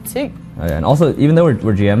 guaranteed. And also, even though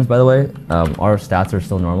we're GMs, by the way, our stats are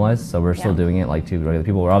still normalized, so we're still doing it like 2 regular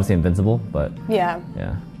people. We're obviously invincible, but yeah.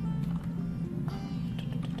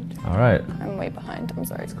 All right. I'm way behind, I'm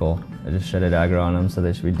sorry. That's cool. I just shedded aggro on them, so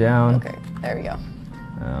they should be down. Okay, there we go.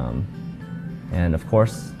 And of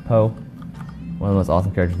course, Poe, one of the most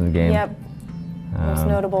awesome characters in the game. Yep, most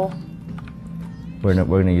notable. We're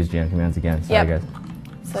going to use GM commands again, sorry guys.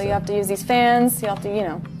 So you have to use these fans, you have to, you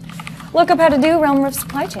know, look up how to do Realm Rift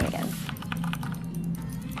Supply Chain again.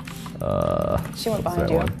 She went behind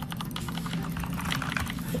you.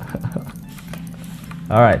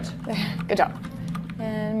 All right. Good job.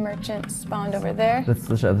 And Merchant spawned over there. Let's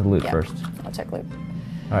check the loot first. I'll check loot.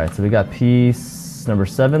 All right, so we got piece number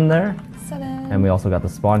 7 there. 7. And we also got the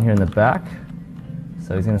spawn here in the back.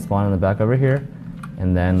 So he's going to spawn in the back over here.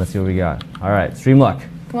 And then let's see what we got. All right, stream luck.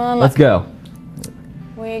 Come on, let's go.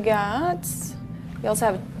 We also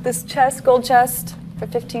have this chest, gold chest for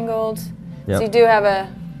 15 gold. Yep. So you do have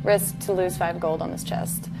a risk to lose 5 gold on this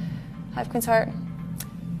chest. Hive Queen's Heart,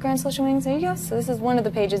 Grand Celestial Wings, there you go. So this is one of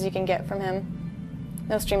the pages you can get from him.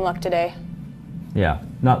 No stream luck today. Yeah,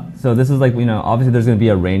 so this is like, you know, obviously there's going to be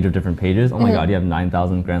a range of different pages. Oh my god, you have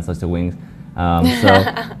 9,000 Grand Celestial Wings. So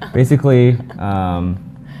basically,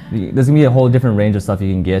 there's going to be a whole different range of stuff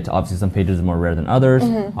you can get. Obviously some pages are more rare than others,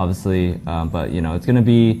 obviously, but you know, it's going to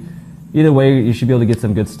be, either way, you should be able to get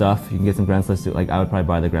some good stuff. You can get some Grand Celestial, like I would probably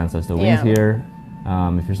buy the Grand Celestial Wings here,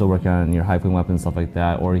 if you're still working on your Hive Queen weapon and stuff like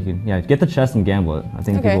that, or you can, get the chest and gamble it. I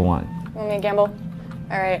think people want. Want me to gamble?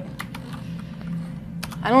 All right.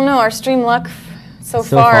 I don't know, our stream luck so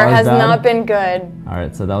far has not been good. All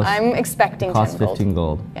right, so that was. I'm expecting 10 gold. Cost 15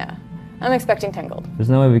 gold. Yeah, I'm expecting 10 gold. There's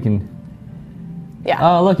no way we can. Yeah.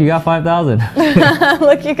 Oh, look, you got 5,000.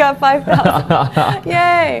 Look, you got 5,000.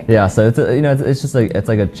 Yay. Yeah, so it's it's just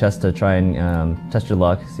like a chest to try and test your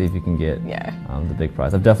luck, see if you can get the big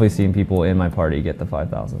prize. I've definitely seen people in my party get the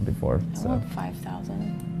 5,000 before. I want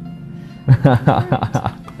 5,000.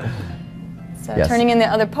 So yes. Turning in the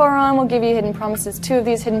other Poharon will give you hidden promises, 2 of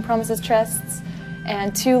these hidden promises chests,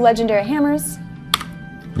 and 2 legendary hammers.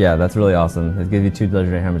 Yeah, that's really awesome. It gives you 2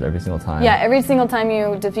 legendary hammers every single time. Yeah, every single time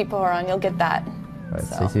you defeat Poharon, you'll get that. Right,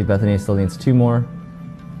 so you see Bethany still needs 2 more.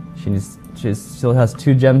 She still has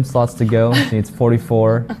 2 gem slots to go. She needs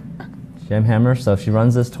 44 gem hammers. So if she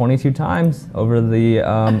runs this 22 times over the,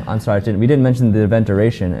 I'm sorry, we didn't mention the event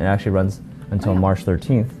duration. It actually runs until March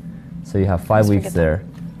 13th. So you have 5 weeks there.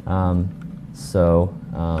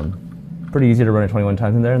 Pretty easy to run it 21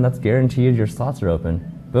 times in there, and that's guaranteed your slots are open.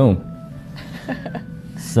 Boom.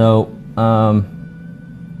 So, All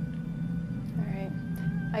right.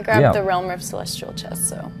 I grabbed Yeah. the Realm Rift Celestial chest,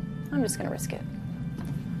 so I'm just gonna risk it.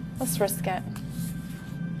 Let's risk it.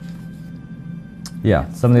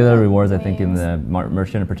 Yeah, some of the other rewards I think in Wings. the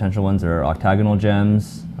merchant and potential ones are octagonal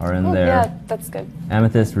gems are in Oh, there. yeah, that's good.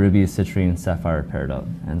 Amethyst, ruby, citrine, sapphire paired up,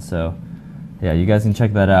 and so yeah, you guys can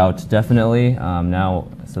check that out definitely. Now,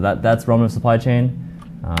 so that's Realm of Supply Chain.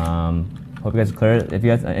 Hope you guys are clear. If you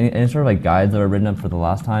guys any sort of like guides that were written up for the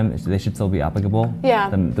last time, they should still be applicable. Yeah.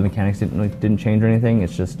 The mechanics didn't change or anything.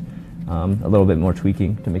 It's just a little bit more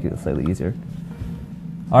tweaking to make it slightly easier.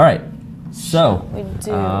 All right, so We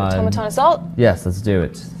do Automaton Assault. yes, let's do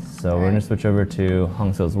it. So we're right. gonna switch over to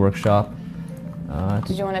Hong So's workshop.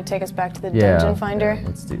 Did you want to take us back to the Yeah, dungeon finder? yeah,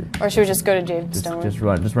 let's do it. Or should we just go to Jadestone? Just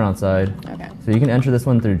run outside. Okay. So you can enter this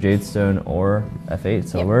one through Jadestone or F8.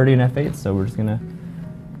 So Yep. we're already in F8, so we're just gonna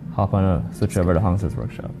hop on a switch over to Hong So's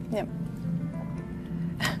workshop. Yep.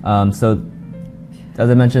 So as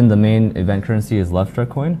I mentioned, the main event currency is Love Struck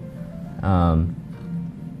coin.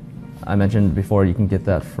 I mentioned before you can get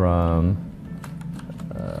that from.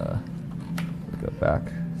 Go back.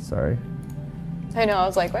 Sorry. I know, I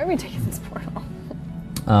was like, why are we taking this portal?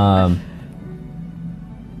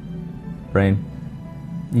 Brain.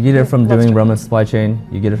 You get it from Love doing Struck. Realm of Supply Chain.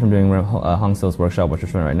 You get it from doing Hong So's workshop, which we're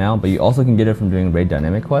showing right now. But you also can get it from doing raid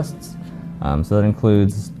dynamic quests. So that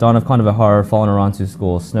includes Dawn of Kandahar, Fallen Arantu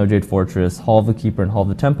School, Snow Jade Fortress, Hall of the Keeper, and Hall of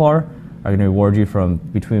the Templar are going to reward you from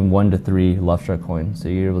between 1 to 3 Love Struck coins. So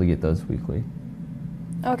you're able to get those weekly.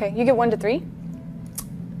 Okay, you get 1 to 3?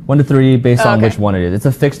 1 to 3 based Oh, on okay. which one it is. It's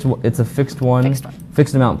a fixed one. Fixed one.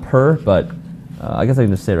 Fixed amount per. But I guess I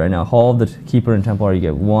can just say it right now. Hall of the Keeper and Templar, you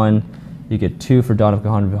get 1. You get 2 for Dawn of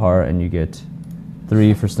Kandahar, and you get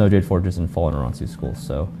 3 for Snow Jade Fortress and Fallen Arantu School.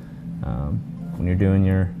 So when you're doing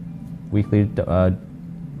your weekly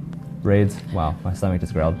raids, wow, my stomach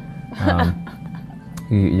just growled.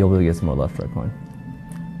 You'll be able to get some more Love Struck coin.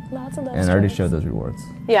 Lots of love And I already strikes. showed those rewards.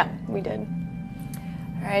 Yeah, we did.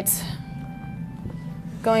 All right.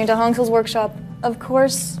 Going to Hongsil's workshop. Of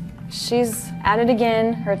course, she's at it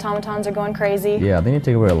again. Her automatons are going crazy. Yeah, they need to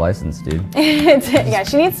take away her license, dude. Yeah,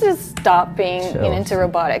 she needs to stop being Chill. into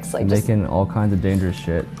robotics. Like, just, Making all kinds of dangerous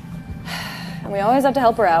shit. and we always have to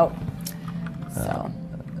help her out. So,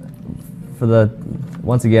 For the,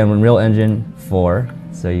 once again, Unreal Engine 4,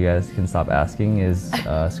 so you guys can stop asking, is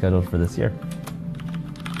scheduled for this year.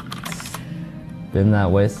 It's been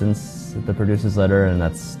that way since the producer's letter, and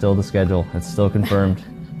that's still the schedule. It's still confirmed.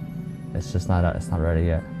 It's just not. It's not ready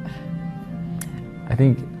yet. I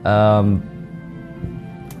think.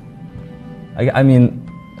 I mean,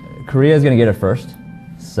 Korea is gonna get it first,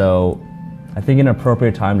 so I think an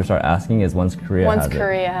appropriate time to start asking is once Korea once has it.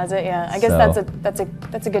 Korea has it, yeah. I guess So- that's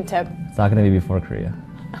a good tip. It's not gonna be before Korea.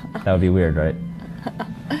 That would be weird, right?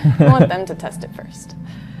 I want them to test it first.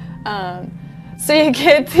 So you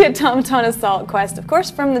get the Automaton Assault quest, of course,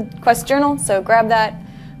 from the quest journal. So grab that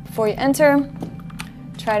before you enter.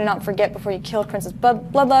 Try to not forget before you kill Princess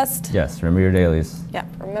Bloodlust. Yes. Remember your dailies. Yeah,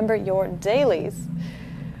 remember your dailies.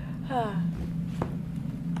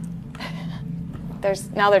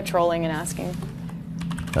 Now they're trolling and asking.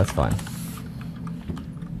 That's fine.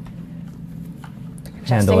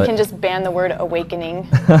 Justin Handle can it. just ban the word awakening.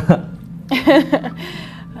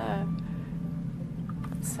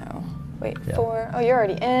 So, wait Yeah. for. Oh, you're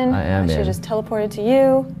already in. I am should in. just teleported to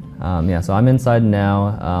you. Yeah, so I'm inside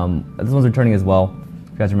now. This one's returning as well.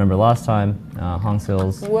 If you guys remember last time, Hong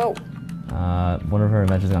Sil's, Whoa. one of her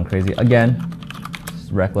inventions gone crazy. Again,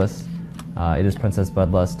 just reckless. It is Princess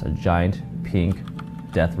Bloodlust, a giant pink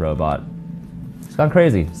death robot. It's gone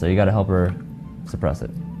crazy, so you gotta help her suppress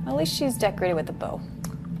it. At least she's decorated with a bow.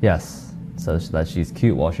 Yes, so that she's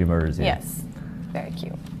cute while she murders you. Yes, very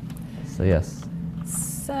cute. So yes.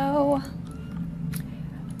 So,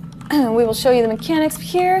 we will show you the mechanics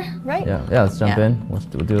here, right? Yeah, let's jump Yeah. in. We'll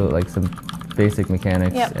do like some basic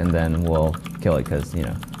mechanics, Yep. and then we'll kill it, because, you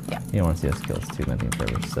know, Yeah. you don't want to see us kill too many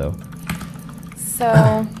servers, so.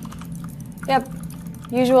 So, yep,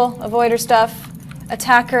 usual avoider stuff.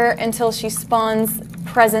 Attack her until she spawns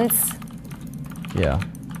presence. Yeah.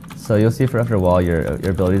 So you'll see for after a while your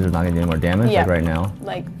abilities are not going to do any more damage, Yeah. like right now.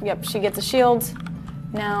 Like, yep, she gets a shield.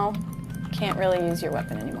 Now, can't really use your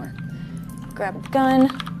weapon anymore. Grab a gun,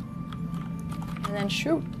 and then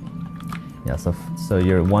shoot. Yeah, so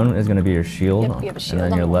your one is going to be your shield, Yep, you have a shield and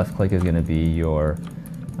then on your one. left click is going to be your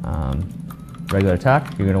regular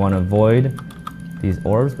attack. You're going to want to avoid these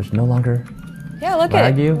orbs, which no longer Yeah, look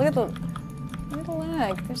lag at it. you. Look at the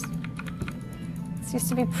lag. This used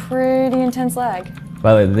to be pretty intense lag.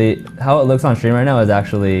 By the way, how it looks on stream right now is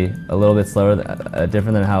actually a little bit slower,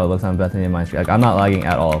 different than how it looks on Bethany and my stream. Like, I'm not lagging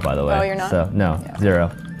at all, by the way. Oh, you're not? So no, Yeah.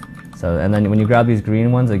 0. So, and then when you grab these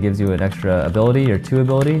green ones, it gives you an extra ability or 2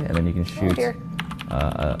 ability, and then you can shoot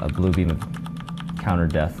a blue beam of counter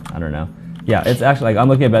death. I don't know. Yeah, it's actually, like, I'm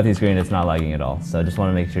looking at Bethy's screen, it's not lagging at all. So I just want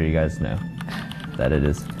to make sure you guys know that it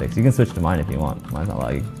is fixed. You can switch to mine if you want. Mine's not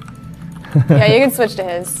lagging. Yeah, you can switch to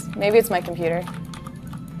his. Maybe it's my computer.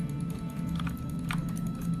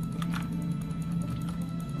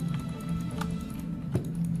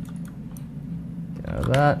 Get out of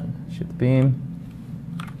that. Shoot the beam.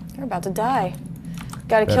 You're about to die.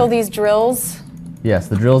 Gotta kill these drills. Yes,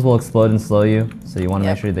 the drills will explode and slow you, so you want to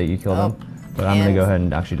Yep. make sure that you kill them. But I'm going to go ahead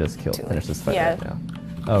and actually just finish this fight right now.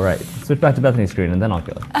 Oh, right. Switch back to Bethany's screen, and then I'll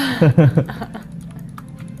kill her.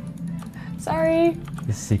 Sorry.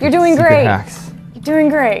 Secret, You're doing great. Hacks. You're doing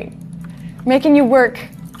great. Making you work.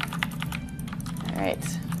 All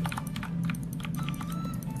right.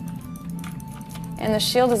 And the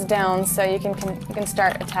shield is down, so you can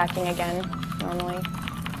start attacking again normally.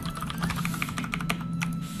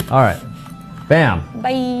 All right. Bam.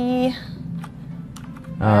 Bye.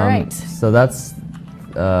 All right. So that's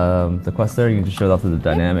the quest there. You can just show it off to the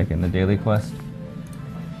dynamic and the daily quest.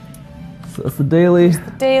 So that's the daily.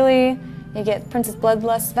 Daily. You get Princess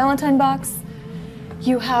Bloodlust Valentine box.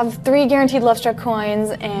 You have 3 guaranteed Love Struck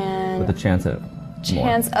coins and With a chance at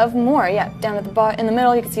of more. Yeah, down at the bottom in the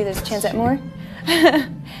middle, you can see there's a chance at more.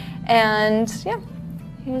 And yeah,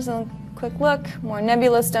 here's a quick look. More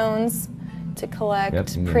Nebula stones to collect. Yep,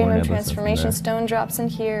 you can get more Premium Nebula stones transformation from stone drops in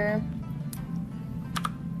here.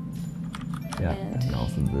 Yeah, And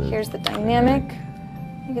also here's the dynamic.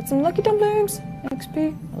 You get some lucky dumplings.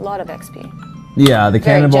 XP. A lot of XP. Yeah, the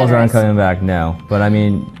Very cannonballs aren't generous. coming back now, but I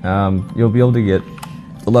mean, you'll be able to get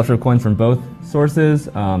the leftover coins from both sources.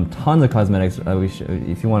 Tons of cosmetics.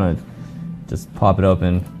 If you want to just pop it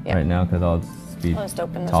open right now, because I'll just be I'll just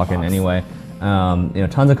open this talking box. anyway.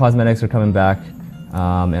 Tons of cosmetics are coming back,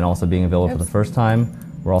 and also being available for the first time.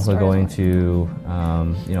 We're also going to,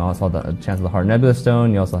 also have the chance of the Heart Nebula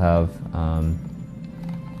Stone. You also have,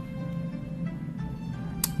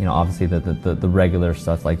 obviously the regular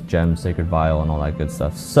stuff like Gem, Sacred Vial, and all that good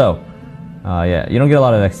stuff. So, yeah, you don't get a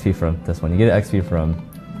lot of XP from this one. You get XP from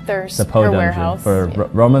Thirst the Poe or dungeon. warehouse. For Yeah.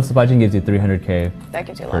 Roman Supply Chain gives you 300k That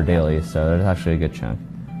gives you a lot. per daily, so that's actually a good chunk.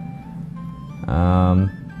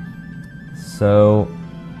 So,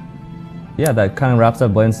 yeah, that kind of wraps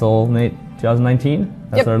up Blade and Soul Mate 2019.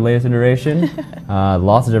 That's our latest iteration.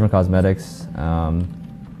 Lots of different cosmetics.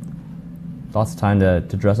 Lots of time to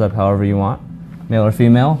dress up however you want, male or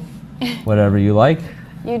female, whatever you like.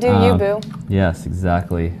 You do you, boo. Yes,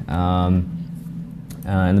 exactly. And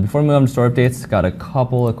then before we move on to store updates, got a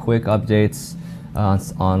couple of quick updates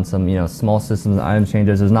on some small systems and item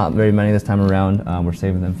changes. There's not very many this time around. We're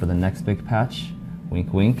saving them for the next big patch.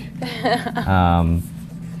 Wink, wink.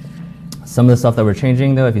 Some of the stuff that we're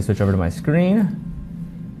changing, though, if you switch over to my screen,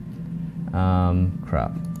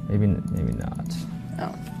 crap, maybe not.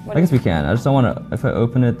 Oh, I guess we can. I just don't want to. If I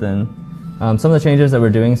open it, then some of the changes that we're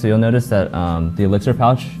doing. So you'll notice that the elixir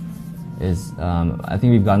pouch is. I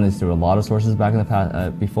think we've gotten this through a lot of sources back in the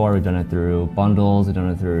past. Before we've done it through bundles, we've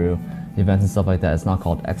done it through events and stuff like that. It's not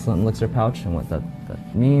called Excellent Elixir Pouch, and what that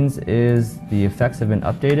means is the effects have been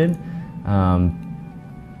updated.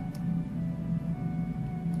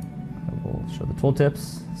 Show the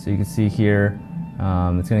tooltips, so you can see here.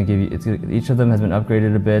 It's going to give you. Each of them has been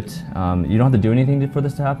upgraded a bit. You don't have to do anything for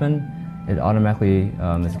this to happen. It automatically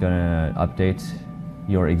is going to update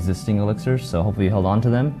your existing elixirs. So hopefully you held on to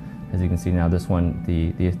them. As you can see now, this one,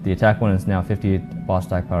 the attack one is now 50 boss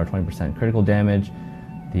stack power, 20% critical damage.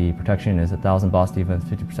 The protection is 1,000 boss defense,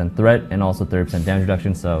 50% threat, and also 30% damage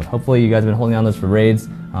reduction. So hopefully you guys have been holding on those for raids.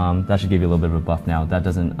 That should give you a little bit of a buff now. That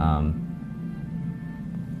doesn't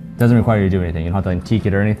require you to do anything. You don't have to antique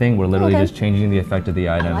it or anything. We're literally just changing the effect of the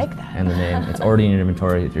item and the name. It's already in your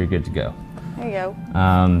inventory. You're good to go. There you go.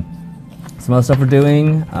 Some other stuff we're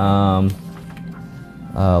doing.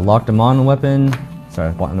 Locked Amon weapon.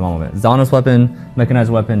 Sorry, Locked Amon weapon. Xanos weapon,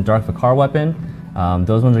 mechanized weapon, Dark Vakar weapon.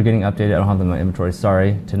 Those ones are getting updated. I don't have them in my inventory.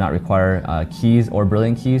 Sorry, to not require keys or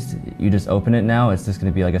brilliant keys. You just open it now. It's just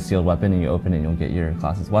going to be like a sealed weapon, and you open it and you'll get your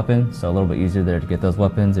class's weapon. So a little bit easier there to get those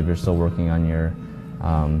weapons if you're still working on your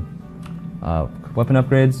weapon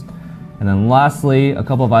upgrades. And then lastly, a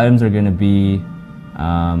couple of items are going to be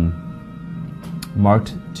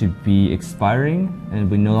marked to be expiring and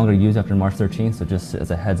we no longer use after March 13th, so just as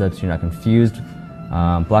a heads up so you're not confused.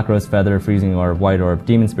 Black Rose Feather, Freezing Orb, White Orb,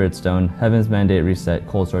 Demon Spirit Stone, Heaven's Mandate reset,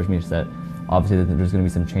 Cold Storage reset. Obviously there's going to be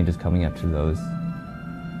some changes coming up to those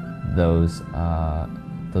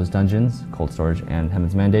dungeons, Cold Storage and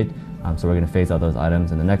Heaven's Mandate. So we're going to phase out those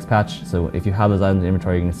items in the next patch. So if you have those items in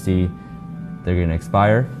inventory, you're going to see they're going to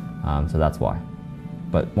expire. So that's why.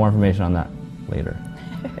 But more information on that later.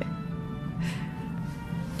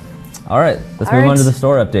 All right, let's move on to the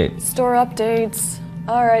store update. Store updates.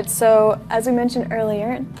 All right, so as we mentioned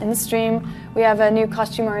earlier in the stream, we have a new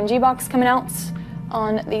costume RNG box coming out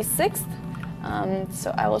on the 6th.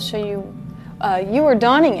 So I will show you. You were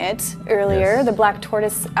donning it earlier, Yes. the black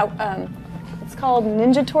tortoise. It's called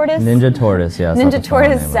Ninja Tortoise. Ninja Tortoise, yeah. Ninja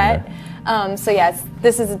Tortoise set. So yes,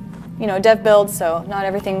 this is dev build, so not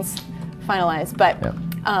everything's finalized. But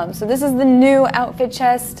Yep. so this is the new outfit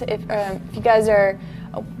chest. If you guys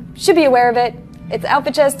should be aware of it, it's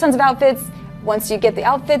outfit chest, tons of outfits. Once you get the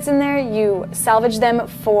outfits in there, you salvage them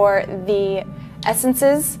for the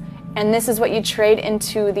essences, and this is what you trade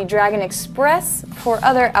into the Dragon Express for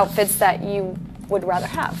other outfits that you would rather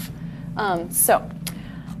have. So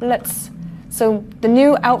the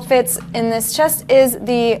new outfits in this chest is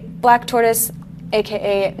the Black Tortoise,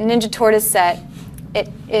 aka Ninja Tortoise set. It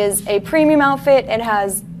is a premium outfit. It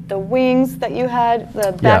has the wings that you had,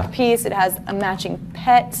 the back piece. It has a matching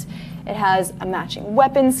pet. It has a matching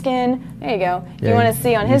weapon skin. There you go. If you want to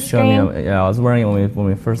see on his screen. Yeah, I was wearing it when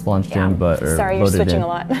we first launched in, but sorry, you're switching a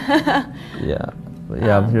lot. Yeah,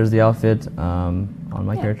 here's the outfit on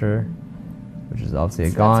my character, which is obviously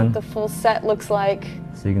So gone. that's what the full set looks like.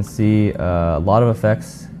 So you can see a lot of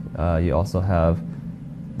effects. You also have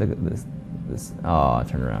this. Oh,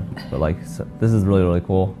 turn around. But this is really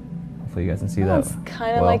cool. Hopefully you guys can see that. It's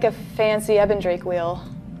kind of like a fancy Eben Drake wheel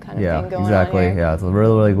kind of thing going exactly. on here. Yeah, it's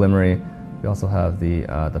really glimmery. We also have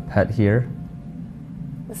the pet here.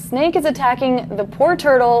 The snake is attacking the poor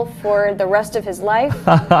turtle for the rest of his life.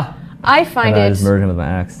 I find I just murdered him with my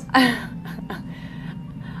axe.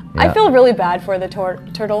 I feel really bad for the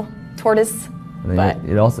tortoise. But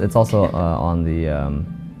it's also on the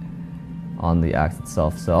axe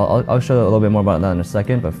itself. So I'll show you a little bit more about that in a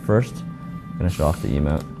second. But first, I'm gonna show off the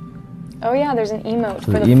emote. Oh yeah, there's an emote So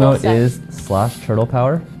for the the full emote set. is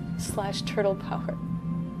 /turtlepower. /turtlepower.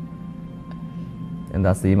 And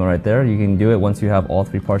that's the emote right there. You can do it once you have all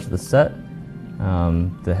 3 parts of the set.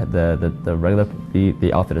 The regular,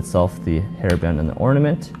 the outfit itself, the hairband, and the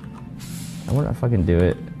ornament. I wonder if I can do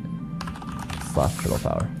it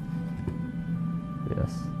 /turtlepower.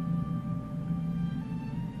 Yes.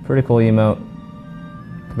 Pretty cool emote.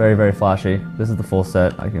 Very flashy. This is the full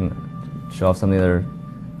set. I can show off some of the other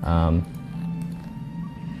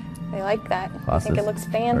They like that. classes. I think it looks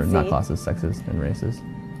fancy. Or not classes, sexes and races.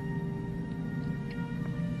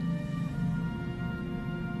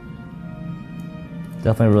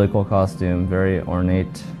 Definitely a really cool costume. Very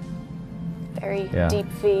ornate. Very deep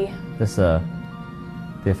V. This the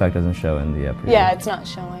effect doesn't show in the preview. Yeah, it's not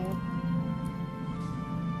showing.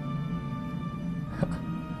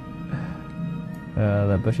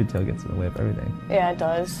 That bushy tail gets in the way of everything. Yeah, it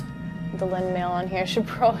does. The Lin mail on here should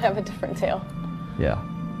probably have a different tail. Yeah.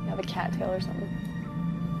 Have a cat tail or something.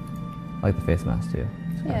 I like the face mask too.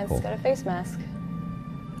 Yeah, cool. it's got a face mask.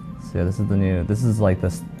 So yeah, this is the new. This is like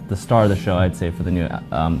the star of the show, I'd say, for the new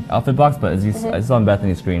outfit box. But as you I saw on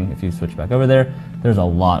Bethany's screen, if you switch back over there, there's a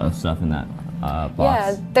lot of stuff in that box.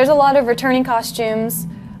 Yeah, there's a lot of returning costumes.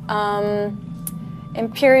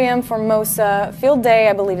 Imperium, Formosa, Field Day,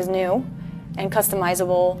 I believe, is new and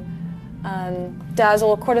customizable.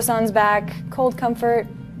 Dazzle, Courtesan's back, Cold Comfort,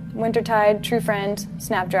 Wintertide, True Friend,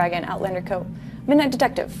 Snapdragon, Outlander Coat, Midnight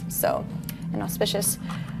Detective, so, and Auspicious.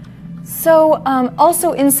 So,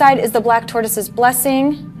 also inside is the Black Tortoise's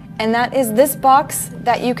Blessing, and that is this box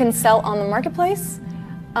that you can sell on the marketplace.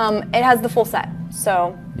 It has the full set,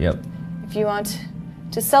 so if you want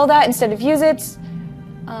to sell that instead of use it,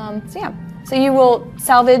 so you will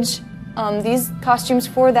salvage these costumes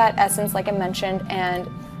for that essence, like I mentioned, and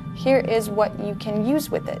here is what you can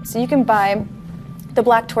use with it. So you can buy the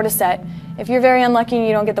Black Tortoise set. If you're very unlucky and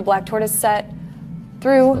you don't get the Black Tortoise set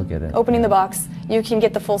through opening the box, you can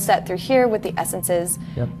get the full set through here with the essences.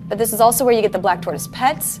 But this is also where you get the Black Tortoise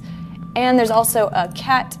pets, and there's also a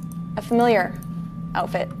cat, a familiar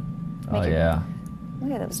outfit. Oh yeah.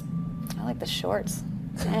 Look at those. I like the shorts.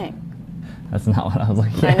 Dang. That's not what I was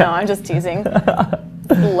like. I know, I'm just teasing.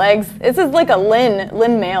 Legs. This is like a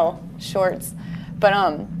Lin male shorts. But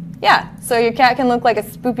yeah, so your cat can look like a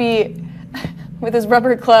spoopy with his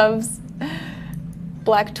rubber gloves.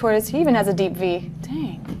 Black Tortoise, he even has a deep V.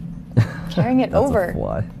 Dang. Carrying it over. A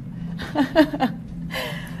fly.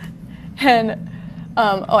 And,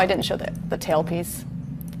 oh, I didn't show the tail piece.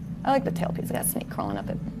 I like the tail piece. I got a snake crawling up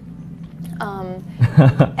it.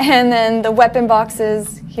 And then the weapon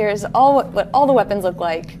boxes. Here's what all the weapons look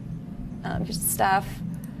like. Here's the staff,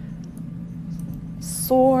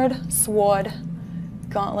 sword,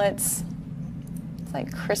 gauntlets. It's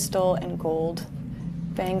like crystal and gold.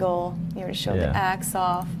 Bangle, you already showed the Yeah. axe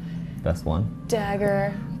off. Best one.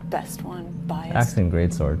 Dagger, best one, biased. Axe and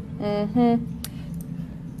greatsword.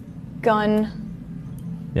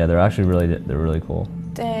 Gun, Yeah, they're really cool.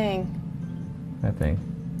 dang, I think.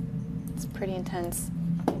 it's pretty intense.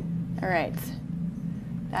 All right,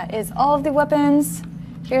 that is all of the weapons.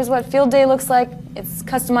 Here's what Field Day looks like. It's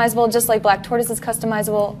customizable, just like Black Tortoise is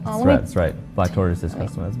customizable. That's right. Black Tortoise is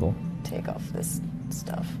customizable. Take off this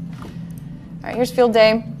stuff. All right, here's Field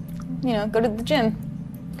Day. You know, go to the gym.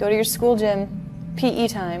 Go to your school gym. PE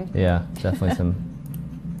time. Yeah, definitely some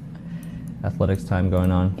athletics time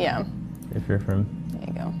going on. Yeah, If you're from there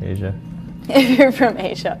you go. Asia. If you're from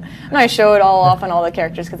Asia. I'm not gonna show it all off on all the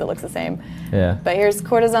characters because it looks the same. Yeah. But here's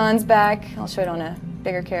Courtesan's back. I'll show it on a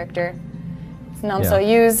bigger character. It's Namso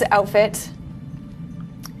Yeah. Yu's outfit.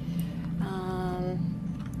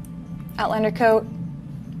 Outlander coat.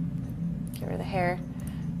 Get rid of the hair.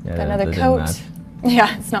 Yeah, Got another they didn't coat. match.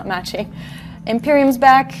 Yeah, it's not matching. Imperium's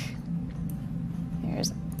back.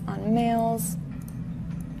 Here's on males.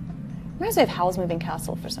 Reminds me of Howl's Moving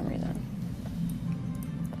Castle for some reason.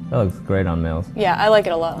 That looks great on males. Yeah, I like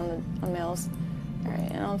it a lot on males. All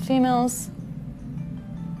right, and on females.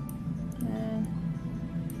 And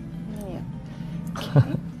you.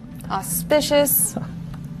 Okay. Auspicious.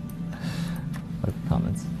 Like the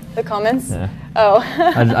comments. The comments? Yeah. Oh.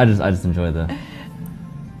 I just enjoy the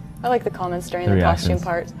I like the comments during the the costume reactions.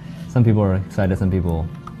 part. Some people are excited, some people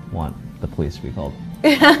want the police to be called.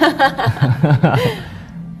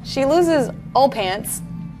 She loses all pants,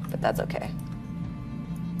 but that's okay.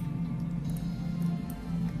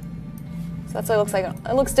 So that's what it looks like.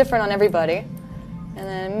 It looks different on everybody. And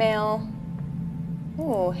then male.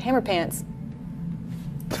 Ooh, hammer pants.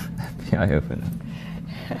 Yeah, I open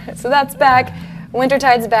it. So that's back.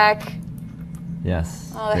 Wintertide's back.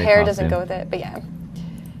 Yes. Oh, the great hair doesn't costume. go with it, but yeah.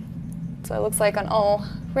 So it looks like on all,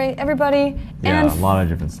 right, everybody. Yeah, And a lot of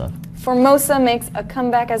different stuff. Formosa makes a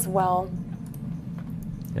comeback as well.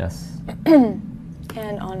 Yes.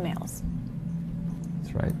 And on males.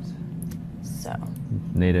 That's right. So,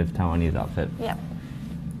 Native Taiwanese outfit. yeah.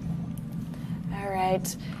 All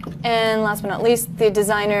right. And last but not least, the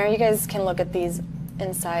designer. You guys can look at these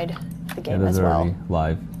inside the Yeah, game those as are well. already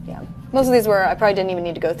live. Yeah. Most of these were, I probably didn't even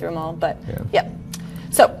need to go through them all, but Yeah. yeah.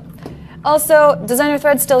 So, also, designer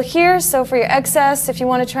thread's still here, so for your excess, if you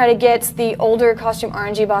want to try to get the older costume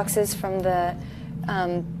RNG boxes from the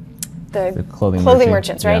clothing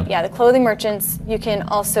merchants, right? yeah. Yeah, the clothing merchants, you can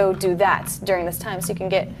also do that during this time. So you can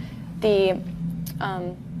get the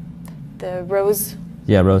rose,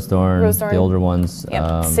 Yeah, Rose Thorn, Rose Thorn. the older ones.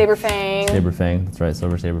 Saberfang. Saberfang, that's right,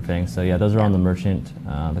 Silver Saberfang. So yeah, those are on the merchant,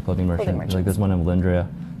 the clothing merchant. merchants. Like this one in Lindria,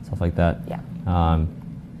 stuff like that. Yeah.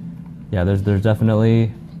 Yeah, there's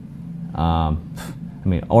definitely, I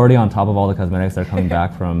mean, already on top of all the cosmetics that are coming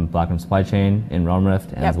back from Black Room Supply Chain in Realm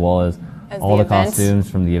Rift, and Yep. as well as all the the event. costumes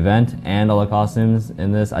from the event and all the costumes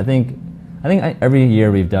in this. I think every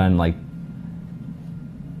year we've done like,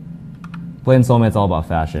 Blade and Soulmate's all about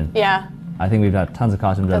fashion. Yeah. I think we've had tons of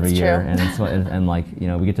costumes every That's year, true. and it's and like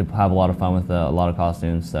we get to have a lot of fun with a lot of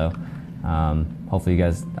costumes. So hopefully you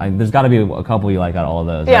guys, there's got to be a couple you like out of all of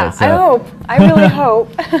those. Yeah, right? So, I hope. I really hope.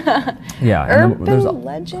 Yeah. and then there's- Urban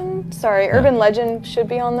Legend? Sorry, Urban Legend should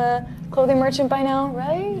be on the clothing merchant by now,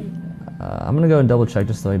 right? I'm gonna go and double check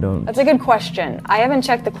just so I don't. That's a good question. I haven't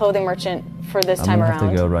checked the clothing merchant for this I'm time gonna around.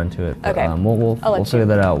 have to go run to it. But, Okay. We'll I'll let figure you.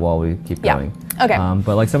 that out while we keep Yeah. going. Okay.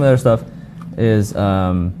 But like some of the other stuff is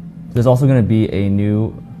there's also gonna be a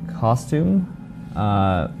new costume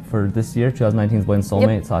for this year, 2019's Blade and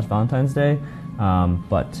Soulmate / Valentine's Day.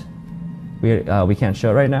 But we can't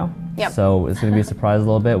show it right now. Yep. So it's gonna be a surprise a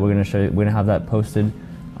little bit. We're gonna have that posted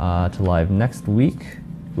to live next week.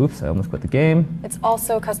 Oops, I almost quit the game. It's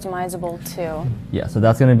also customizable too. Yeah, so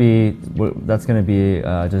that's gonna be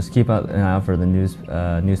just keep an eye out for the news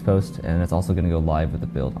post, and it's also gonna go live with the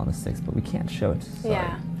build on the 6th, but we can't show it. Sorry.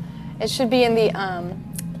 Yeah. It should be in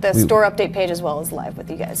the store update page as well as live with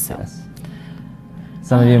you guys. So Yes.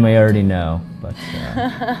 Some of you may already know, but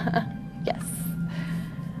yes.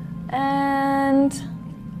 And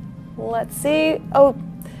let's see. Oh,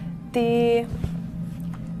 the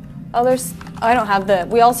others. I don't have the.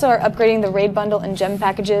 We also are upgrading the raid bundle and gem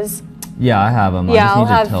packages. yeah, I have them. Yeah, I I'll just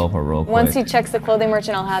need have. to teleport real quick. Once he checks the clothing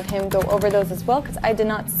merchant, I'll have him go over those as well because I did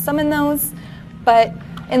not summon those. But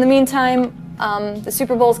in the meantime, the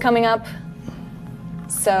Super Bowl is coming up,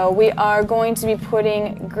 so we are going to be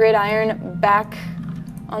putting Gridiron back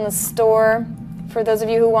on the store for those of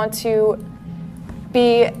you who want to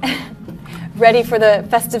be ready for the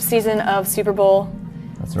festive season of Super Bowl.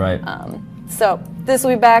 That's right. So this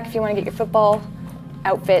will be back if you want to get your football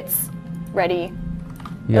outfits ready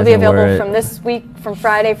It'll be available from this week, from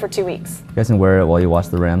Friday for 2 weeks. You guys can wear it while you watch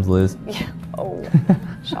the Rams lose. Yeah. Oh,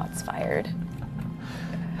 shots fired.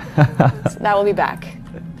 So that will be back.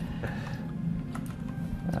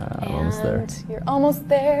 Almost there. You're almost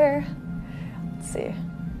there. Let's see.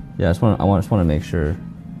 Yeah, I just want to make sure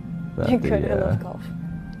that You could. I love golf.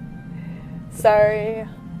 Sorry.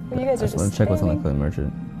 You guys are just want to check what's on the clay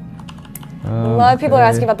merchant. A lot of people are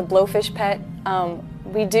asking about the blowfish pet.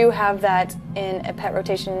 We do have that in a pet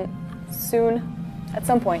rotation soon, at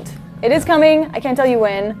some point. It is coming. I can't tell you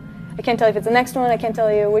when. I can't tell you if it's the next one. I can't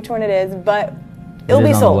tell you which one it is, but it'll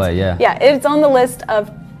be sold. On the way, yeah. Yeah, it's on the list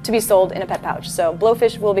of to be sold in a pet pouch. So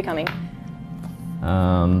blowfish will be coming.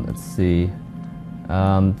 Let's see.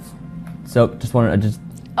 So I just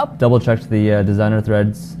double checked the designer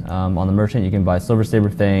threads on the merchant. You can buy Silver Saber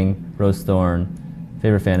Fang, Rose Thorn,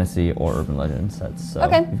 Favorite Fantasy, or Urban Legend sets. So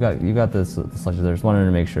okay. You've got the selection there. Just wanted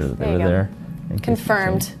to make sure that they were there.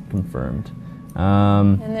 Confirmed. Confirmed.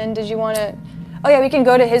 And then did you want to? Oh yeah, we can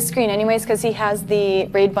go to his screen anyways because he has the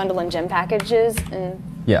raid bundle and gem packages. And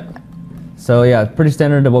yeah. So yeah, pretty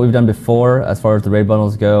standard to what we've done before as far as the raid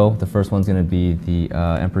bundles go. The first one's going to be the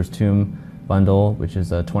Emperor's Tomb bundle, which is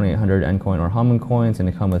 2,800 End coin or Hamun coins.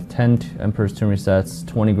 Going to come with 10 Emperor's Tomb resets,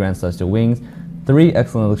 20 Grand Celestial Wings, 3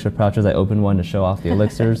 excellent elixir pouches. I opened one to show off the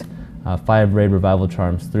elixirs, 5 Raid Revival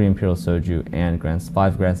Charms, 3 Imperial Soju, and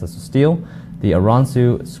 5 Grand Celestial Steel. The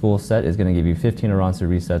Aransu School set is going to give you 15 Aransu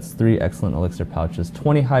resets, 3 excellent elixir pouches,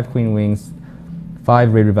 20 Hive Queen Wings,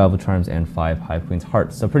 5 Raid Revival Charms, and 5 Hive Queen's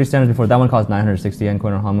Hearts. So pretty standard before. That one cost 960 End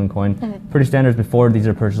coin or Hamun coin. Pretty standard before. These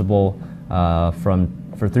are purchasable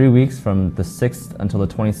for 3 weeks from the 6th until the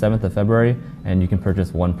 27th of February, and you can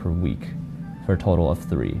purchase 1 per week for a total of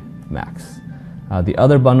 3 max. The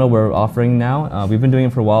other bundle we're offering now, we've been doing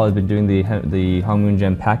it for a while. We've been doing the Hongmoon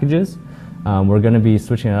Gem packages. We're going to be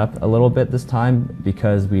switching it up a little bit this time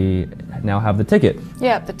because we now have the ticket.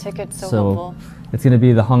 Yeah, the ticket's so helpful. It's going to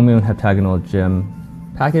be the Hongmoon Heptagonal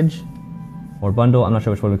Gem package or bundle. I'm not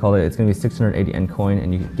sure which one we call it. It's going to be 680 End coin,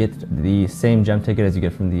 and you get the same gem ticket as you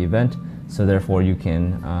get from the event. So therefore, you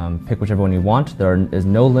can pick whichever one you want. There is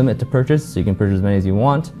no limit to purchase, so you can purchase as many as you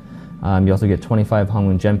want. You also get 25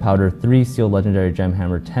 Hongmoon Gem Powder, 3 Sealed Legendary Gem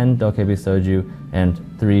Hammer, 10 Dokkaebi Soju, and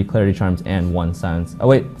 3 Clarity Charms, and 1 Silence. Oh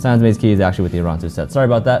wait, Silence Maze Key is actually with the Aransu set. Sorry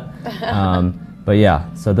about that. But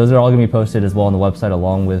yeah, so those are all going to be posted as well on the website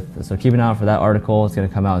along with, so keep an eye out for that article. It's going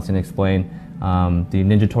to come out, it's going to explain the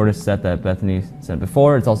Ninja Tortoise set that Bethany sent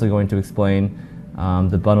before. It's also going to explain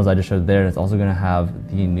the bundles I just showed there, and it's also going to have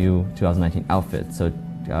the new 2019 outfit. So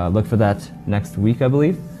look for that next week, I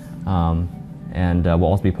believe. And we'll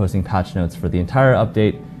also be posting patch notes for the entire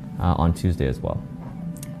update on Tuesday as well.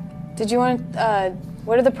 Did you want,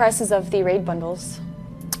 what are the prices of the raid bundles?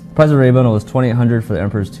 The price of the raid bundle was 2,800 for the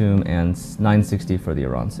Emperor's Tomb and 960 for the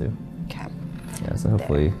Aransu. Okay. Yeah, so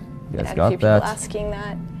hopefully you guys got a few that. People asking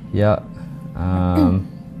that. Yeah.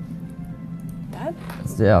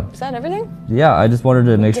 Is that everything? Yeah, I just wanted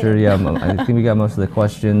to make sure, I think we got most of the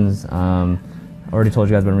questions. I already told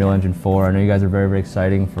you guys about Unreal Engine 4. I know you guys are very, very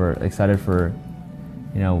excited for,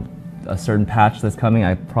 you know, a certain patch that's coming.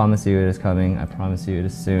 I promise you it is coming. I promise you it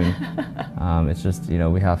is soon. It's just, you know,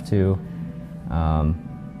 we have to,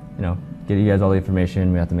 you know, get you guys all the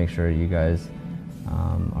information. We have to make sure you guys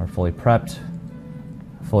are fully prepped,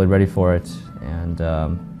 fully ready for it, and I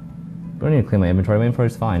don't need to clean my inventory. My inventory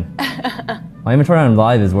is fine. My inventory on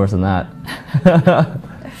live is worse than that.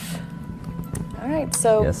 All right,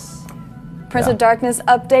 so yes. Prince of Darkness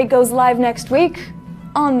update goes live next week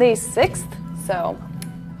on the 6th. So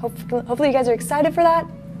hopefully you guys are excited for that.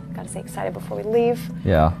 Gotta say excited before we leave.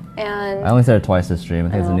 Yeah. And I only said it twice this stream. I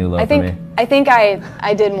think it's a new low for me. I think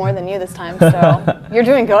I did more than you this time, so you're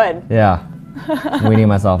doing good. Yeah. I'm weaning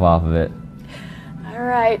myself off of it. All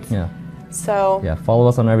right. Yeah. So yeah, follow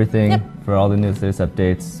us on everything for all the latest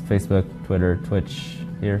updates. Facebook, Twitter, Twitch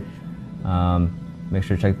here. Make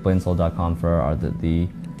sure to check bladessoul.com for the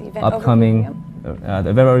upcoming the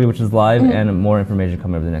event overview, which is live, and more information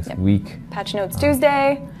coming over the next week. Patch notes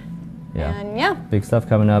Tuesday. Yeah. And big stuff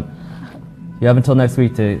coming up. You have until next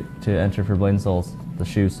week to enter for Blade and Souls. The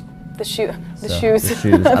shoes. The shoes. The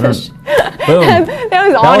shoes. I don't. Boom.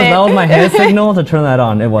 That was my hand signal to turn that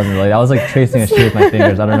on. It wasn't really. I was like tracing a shoe with my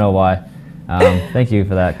fingers. I don't know why. Thank you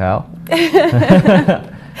for that, Kyle.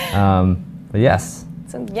 But yes.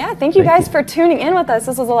 So yeah, thank you guys for tuning in with us.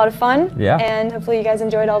 This was a lot of fun. Yeah. And hopefully you guys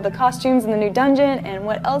enjoyed all the costumes in the new dungeon and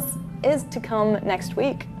what else is to come next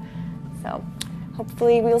week. So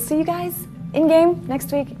hopefully we'll see you guys in game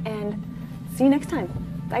next week and see you next time.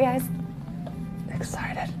 Bye guys.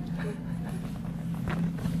 Excited.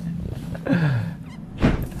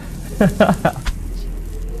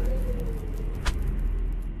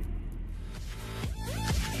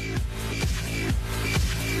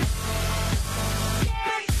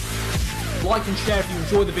 Like and share if you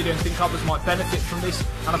enjoy the video and think others might benefit from this,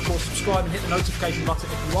 and of course subscribe and hit the notification button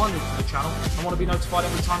if you are new to the channel and want to be notified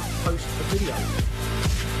every time I post a video.